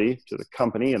responsibility to the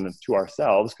company and to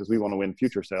ourselves, because we want to win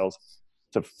future sales,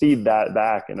 to feed that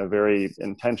back in a very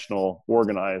intentional,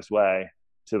 organized way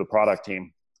to the product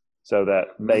team so that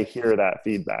they hear that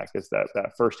feedback. It's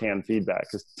that firsthand feedback,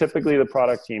 because typically the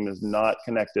product team is not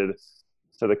connected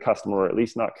to the customer, or at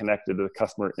least not connected to the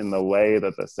customer in the way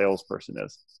that the salesperson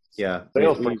is. Yeah. The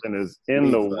salesperson is in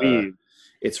the weeds.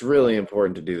 It's really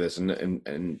important to do this,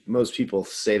 and most people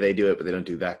say they do it, but they don't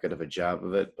do that good of a job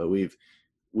of it. But we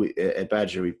at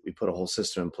Badger we put a whole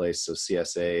system in place so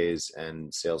CSAs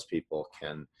and salespeople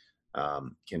can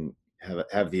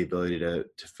have the ability to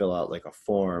fill out like a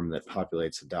form that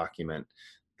populates a document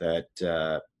that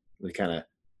kind of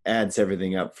adds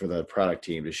everything up for the product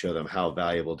team to show them how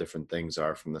valuable different things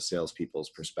are from the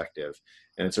salespeople's perspective.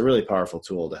 And it's a really powerful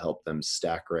tool to help them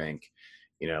stack rank.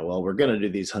 Well, we're going to do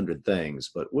these 100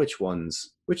 things, but which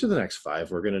of the next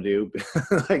 5 we're going to do?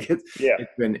 Like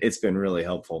it's been really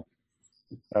helpful.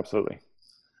 Absolutely.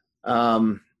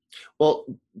 Well,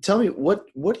 tell me, what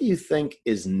do you think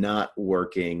is not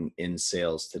working in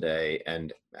sales today,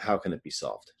 and how can it be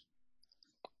solved?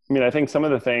 I think some of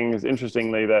the things,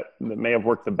 interestingly, that may have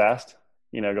worked the best,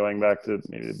 going back to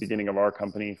maybe the beginning of our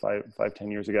company 10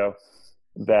 years ago,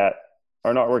 that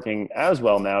are not working as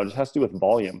well now, just has to do with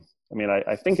volume.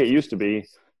 I think it used to be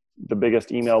the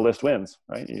biggest email list wins,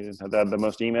 right? You had the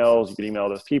most emails, you could email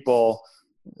those people.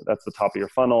 That's the top of your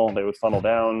funnel. They would funnel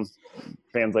down,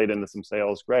 translate into some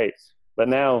sales. Great. But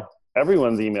now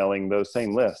everyone's emailing those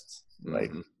same lists,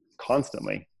 like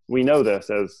constantly. We know this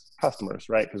as customers,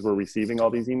 right? Because we're receiving all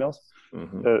these emails.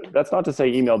 That's not to say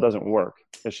email doesn't work.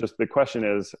 It's just the question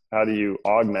is, how do you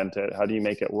augment it? How do you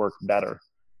make it work better?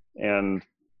 And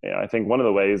I think one of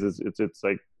the ways is it's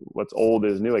like what's old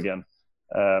is new again.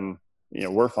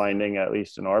 we're finding, at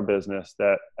least in our business,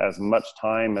 that as much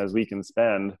time as we can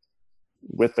spend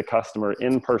with the customer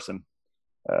in person,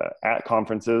 at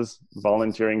conferences,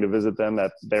 volunteering to visit them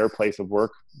at their place of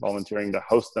work, volunteering to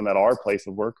host them at our place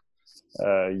of work,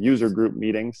 user group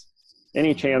meetings,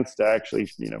 any chance to actually,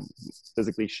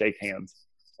 physically shake hands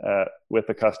with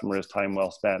the customer is time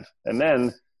well spent. And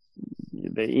then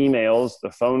the emails,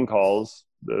 the phone calls,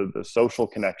 the social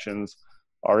connections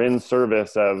are in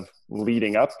service of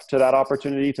leading up to that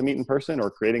opportunity to meet in person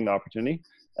or creating the opportunity,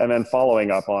 and then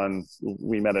following up on,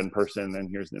 we met in person and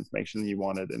here's the information you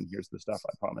wanted and here's the stuff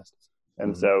I promised.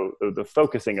 And so the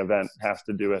focusing event has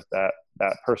to do with that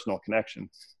personal connection,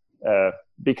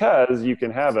 because you can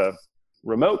have a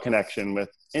remote connection with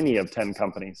any of 10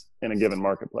 companies in a given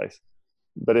marketplace.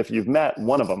 But if you've met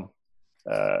one of them,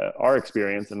 our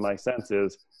experience and my sense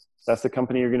is that's the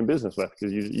company you're going to business with,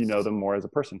 because you know them more as a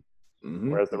person.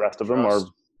 Whereas the rest of them are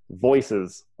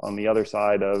voices on the other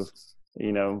side of,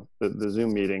 the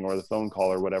Zoom meeting or the phone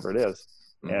call or whatever it is.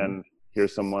 And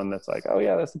here's someone that's like, oh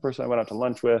yeah, that's the person I went out to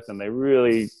lunch with, and they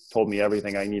really told me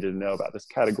everything I needed to know about this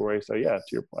category. So yeah, to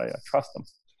your point, I trust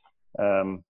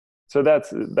them. So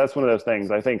that's one of those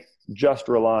things. I think just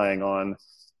relying on,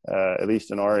 at least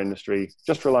in our industry,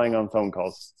 just relying on phone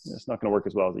calls, it's not going to work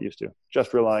as well as it used to.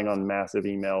 Just relying on massive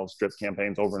emails, drip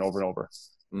campaigns over and over and over,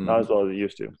 not as well as it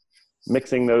used to.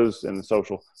 Mixing those in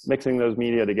social, mixing those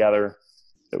media together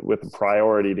with a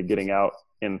priority to getting out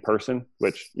in person,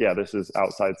 which, yeah, this is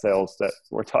outside sales that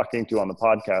we're talking to on the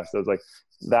podcast. So it's like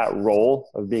that role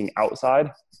of being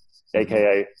outside,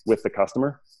 AKA with the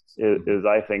customer, is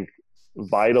I think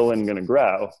vital and going to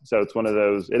grow. So it's one of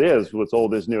those, it is what's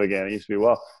old is new again. It used to be,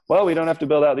 well, we don't have to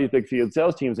build out these big field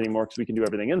sales teams anymore because we can do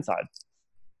everything inside.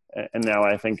 And now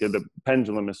I think the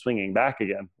pendulum is swinging back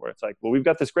again, where it's like, well, we've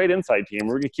got this great inside team.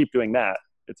 We're going to keep doing that.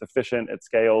 It's efficient, it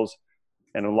scales.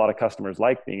 And a lot of customers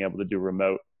like being able to do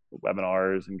remote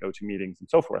webinars and go-to meetings and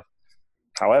so forth.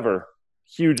 However,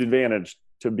 huge advantage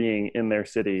to being in their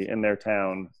city, in their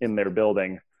town, in their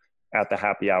building at the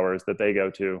happy hours that they go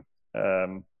to.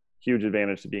 Huge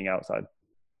advantage to being outside.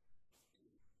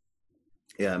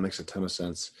 Yeah, it makes a ton of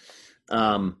sense.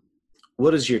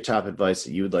 What is your top advice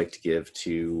that you would like to give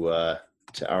to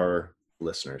our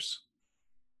listeners?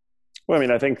 Well, I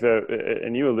mean, I think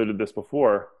and you alluded to this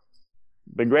before,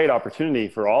 the great opportunity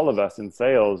for all of us in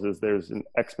sales is there's an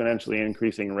exponentially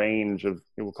increasing range of,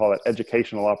 we'll call it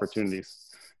educational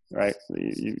opportunities, right?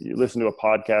 You listen to a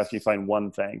podcast, you find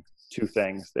one thing, two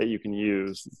things that you can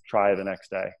use, try the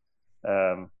next day.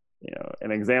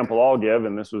 An example I'll give,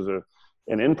 and this was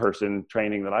an in-person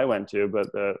training that I went to,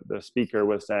 but the speaker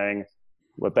was saying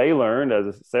what they learned as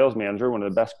a sales manager, one of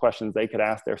the best questions they could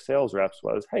ask their sales reps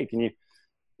was, hey,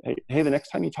 the next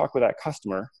time you talk with that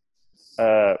customer,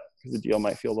 because the deal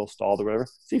might feel a little stalled or whatever,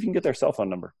 see if you can get their cell phone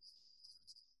number.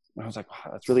 And I was like,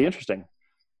 wow, that's really interesting.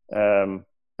 And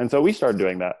so we started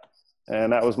doing that.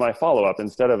 And that was my follow-up.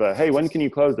 Instead of hey, when can you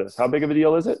close this? How big of a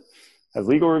deal is it? Has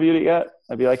legal reviewed it yet?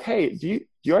 I'd be like, hey, do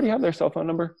you already have their cell phone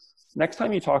number? Next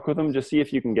time you talk with them, just see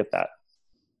if you can get that.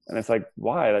 And it's like,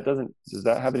 why? Does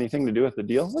that have anything to do with the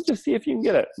deal? Let's just see if you can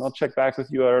get it. And I'll check back with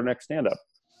you at our next stand-up.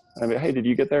 And I'd be, hey, did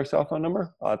you get their cell phone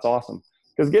number? Oh, that's awesome.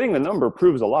 Because getting the number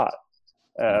proves a lot.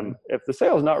 If the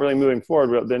sale is not really moving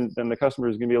forward, then the customer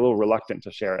is going to be a little reluctant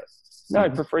to share it. No,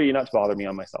 I'd prefer you not to bother me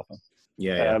on my cell phone.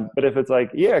 Yeah. But if it's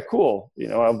like, yeah, cool,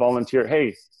 I'll volunteer.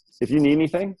 Hey, if you need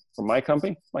anything from my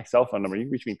company, my cell phone number, you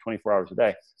can reach me 24 hours a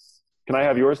day. Can I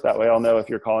have yours? That way I'll know if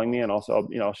you're calling me, and also,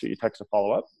 I'll shoot you a text to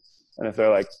follow up. And if they're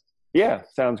like, yeah,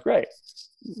 sounds great.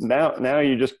 Now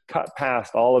you just cut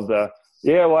past all of the,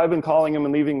 yeah, well, I've been calling them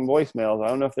and leaving voicemails. I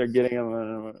don't know if they're getting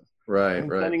them. Right.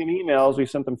 Sending them emails. We've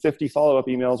sent them 50 follow-up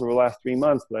emails over the last 3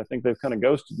 months, but I think they've kind of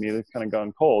ghosted me. They've kind of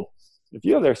gone cold. If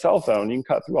you have their cell phone, you can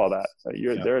cut through all that.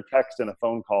 They're a text and a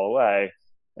phone call away.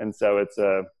 And so it's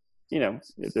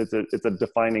it's a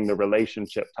defining the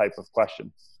relationship type of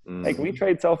question. Hey, can we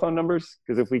trade cell phone numbers?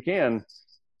 Because if we can,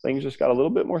 things just got a little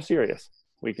bit more serious.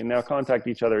 We can now contact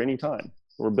each other anytime.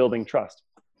 We're building trust.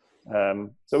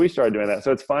 So we started doing that.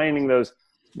 So it's finding those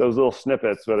little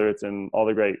snippets, whether it's in all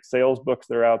the great sales books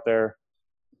that are out there,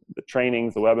 the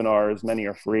trainings, the webinars. Many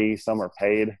are free, some are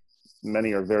paid.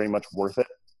 Many are very much worth it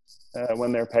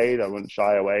when they're paid. I wouldn't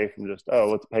shy away from just,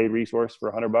 it's a paid resource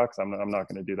for $100. I'm not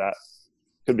going to do that.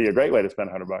 Could be a great way to spend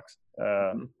 $100.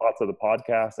 Lots of the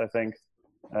podcasts, I think.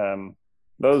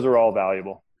 Those are all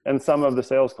valuable. And some of the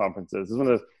sales conferences is one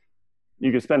of those,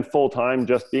 you can spend full time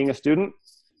just being a student.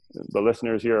 The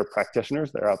listeners here are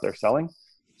practitioners. They're out there selling.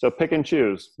 So pick and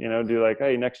choose, do like,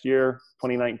 hey, next year,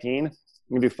 2019, I'm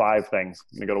going to do 5 things.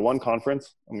 I'm going to go to 1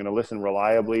 conference. I'm going to listen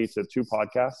reliably to 2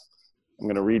 podcasts. I'm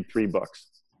going to read 3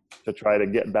 books to try to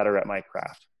get better at my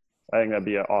craft. I think that'd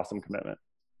be an awesome commitment.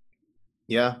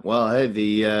 Yeah. Well, hey,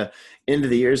 the end of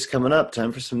the year is coming up.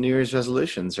 Time for some New Year's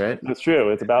resolutions, right? That's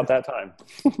true. It's about that time.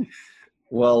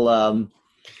 Well,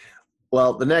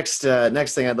 the next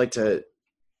thing I'd like to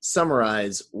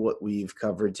summarize what we've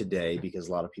covered today, because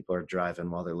a lot of people are driving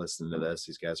while they're listening to this.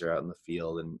 These guys are out in the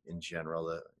field, and in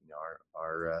general,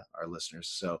 our listeners.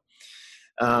 So,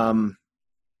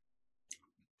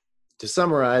 to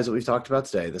summarize what we've talked about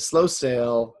today, the slow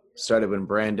sale started when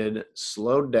Brandon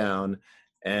slowed down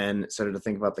and started to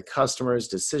think about the customer's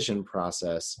decision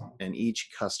process and each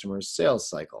customer's sales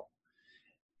cycle.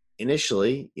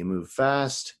 Initially, you move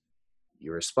fast,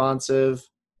 you're responsive,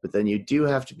 but then you do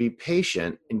have to be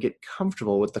patient and get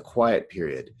comfortable with the quiet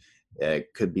period.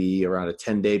 It could be around a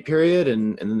 10-day period,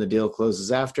 and then the deal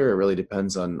closes after. It really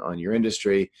depends on your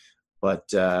industry.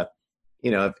 But,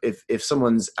 if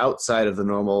someone's outside of the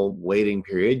normal waiting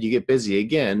period, you get busy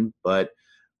again. But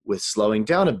with slowing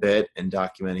down a bit and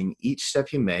documenting each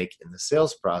step you make in the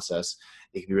sales process,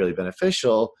 it can be really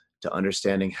beneficial to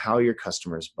understanding how your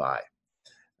customers buy.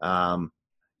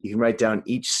 You can write down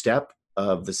each step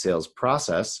of the sales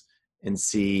process and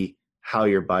see how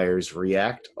your buyers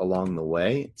react along the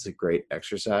way. It's a great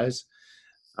exercise.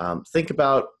 Think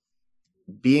about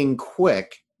being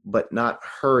quick, but not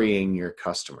hurrying your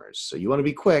customers. So you want to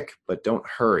be quick, but don't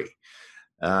hurry.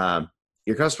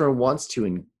 Your customer wants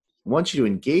you to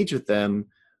engage with them,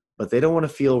 but they don't want to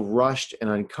feel rushed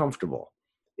and uncomfortable.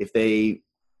 If they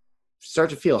start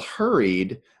to feel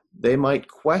hurried, they might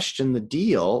question the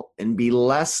deal and be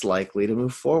less likely to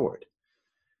move forward.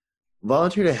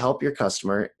 Volunteer to help your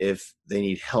customer if they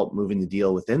need help moving the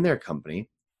deal within their company,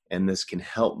 and this can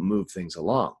help move things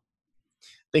along.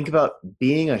 Think about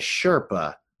being a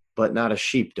Sherpa, but not a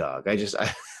sheepdog. That's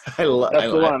the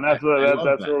one. That's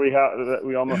where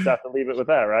we almost have to leave it with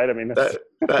that, right? I mean,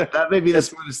 that may be the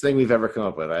smartest thing we've ever come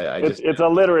up with. It's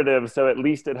alliterative, so at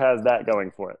least it has that going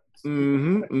for it.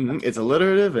 It's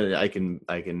alliterative, and I can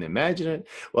imagine it.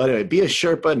 Well, anyway, be a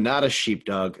Sherpa, not a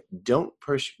sheepdog. Don't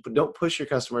push your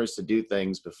customers to do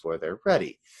things before they're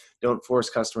ready. Don't force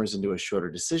customers into a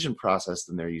shorter decision process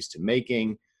than they're used to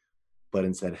making, but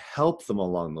instead help them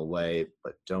along the way,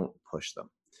 but don't push them.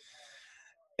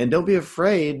 And don't be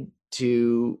afraid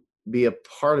to be a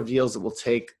part of deals that will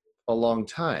take a long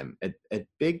time. At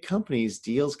big companies,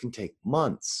 deals can take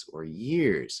months or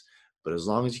years, but as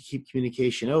long as you keep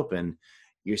communication open,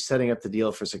 you're setting up the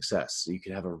deal for success. So you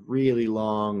can have a really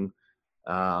long,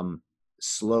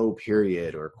 slow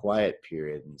period or quiet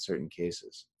period in certain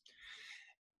cases.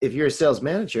 If you're a sales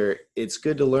manager, it's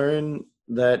good to learn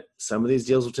that some of these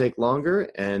deals will take longer,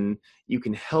 and you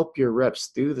can help your reps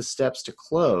through the steps to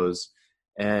close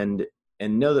and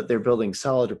know that they're building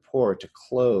solid rapport to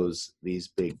close these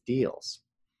big deals.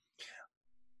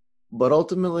 But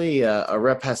ultimately, a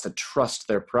rep has to trust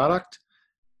their product.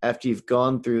 After you've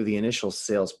gone through the initial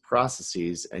sales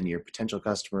processes and your potential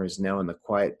customer is now in the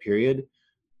quiet period,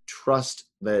 trust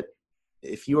that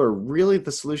if you are really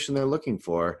the solution they're looking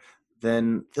for,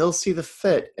 then they'll see the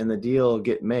fit and the deal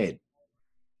get made.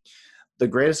 The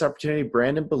greatest opportunity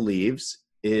Brandon believes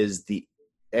is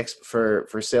for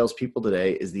salespeople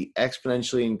today is the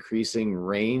exponentially increasing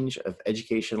range of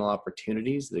educational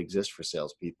opportunities that exist for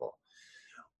salespeople.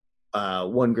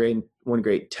 One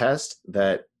great test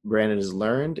that Brandon has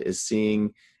learned is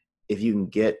seeing if you can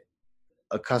get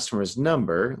a customer's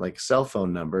number, like cell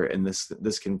phone number, and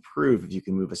this can prove if you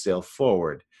can move a sale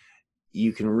forward.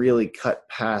 You can really cut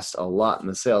past a lot in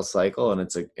the sales cycle, and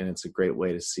it's a great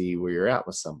way to see where you're at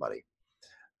with somebody.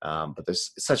 But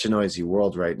there's such a noisy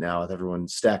world right now with everyone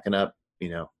stacking up,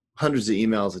 hundreds of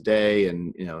emails a day,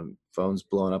 and phones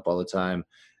blowing up all the time.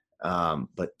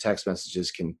 But text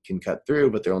messages can cut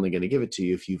through, but they're only going to give it to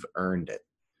you if you've earned it.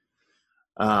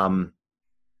 And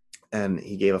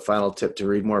he gave a final tip to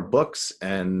read more books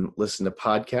and listen to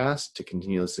podcasts to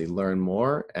continuously learn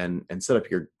more and set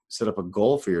up a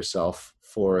goal for yourself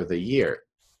for the year.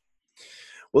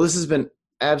 Well, this has been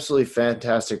absolutely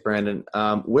fantastic, Brandon.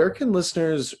 Where can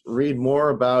listeners read more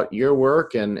about your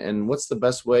work, and what's the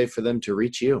best way for them to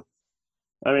reach you?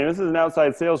 I mean, this is an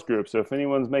outside sales group. So if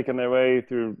anyone's making their way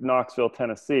through Knoxville,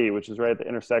 Tennessee, which is right at the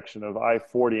intersection of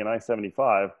I-40 and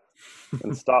I-75,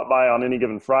 and stop by on any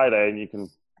given Friday, and you can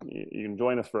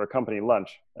join us for a company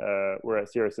lunch. We're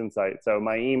at Cirrus Insight. So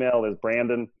my email is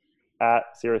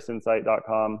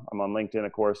brandon@cirrusinsight.com. I'm on LinkedIn,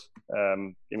 of course.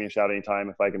 Give me a shout anytime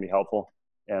if I can be helpful.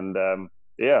 And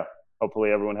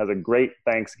hopefully everyone has a great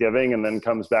Thanksgiving and then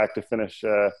comes back to finish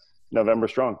November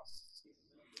strong.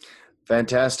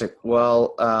 Fantastic.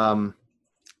 Well, I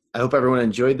hope everyone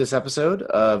enjoyed this episode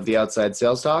of the Outside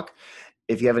Sales Talk.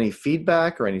 If you have any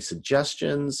feedback or any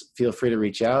suggestions, feel free to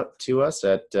reach out to us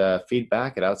at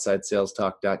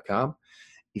feedback@outsidesalestalk.com.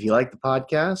 If you like the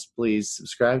podcast, please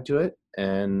subscribe to it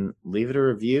and leave it a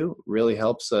review. It really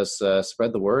helps us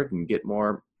spread the word and get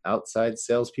more outside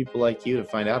salespeople like you to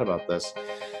find out about this.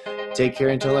 Take care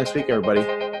until next week,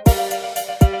 everybody.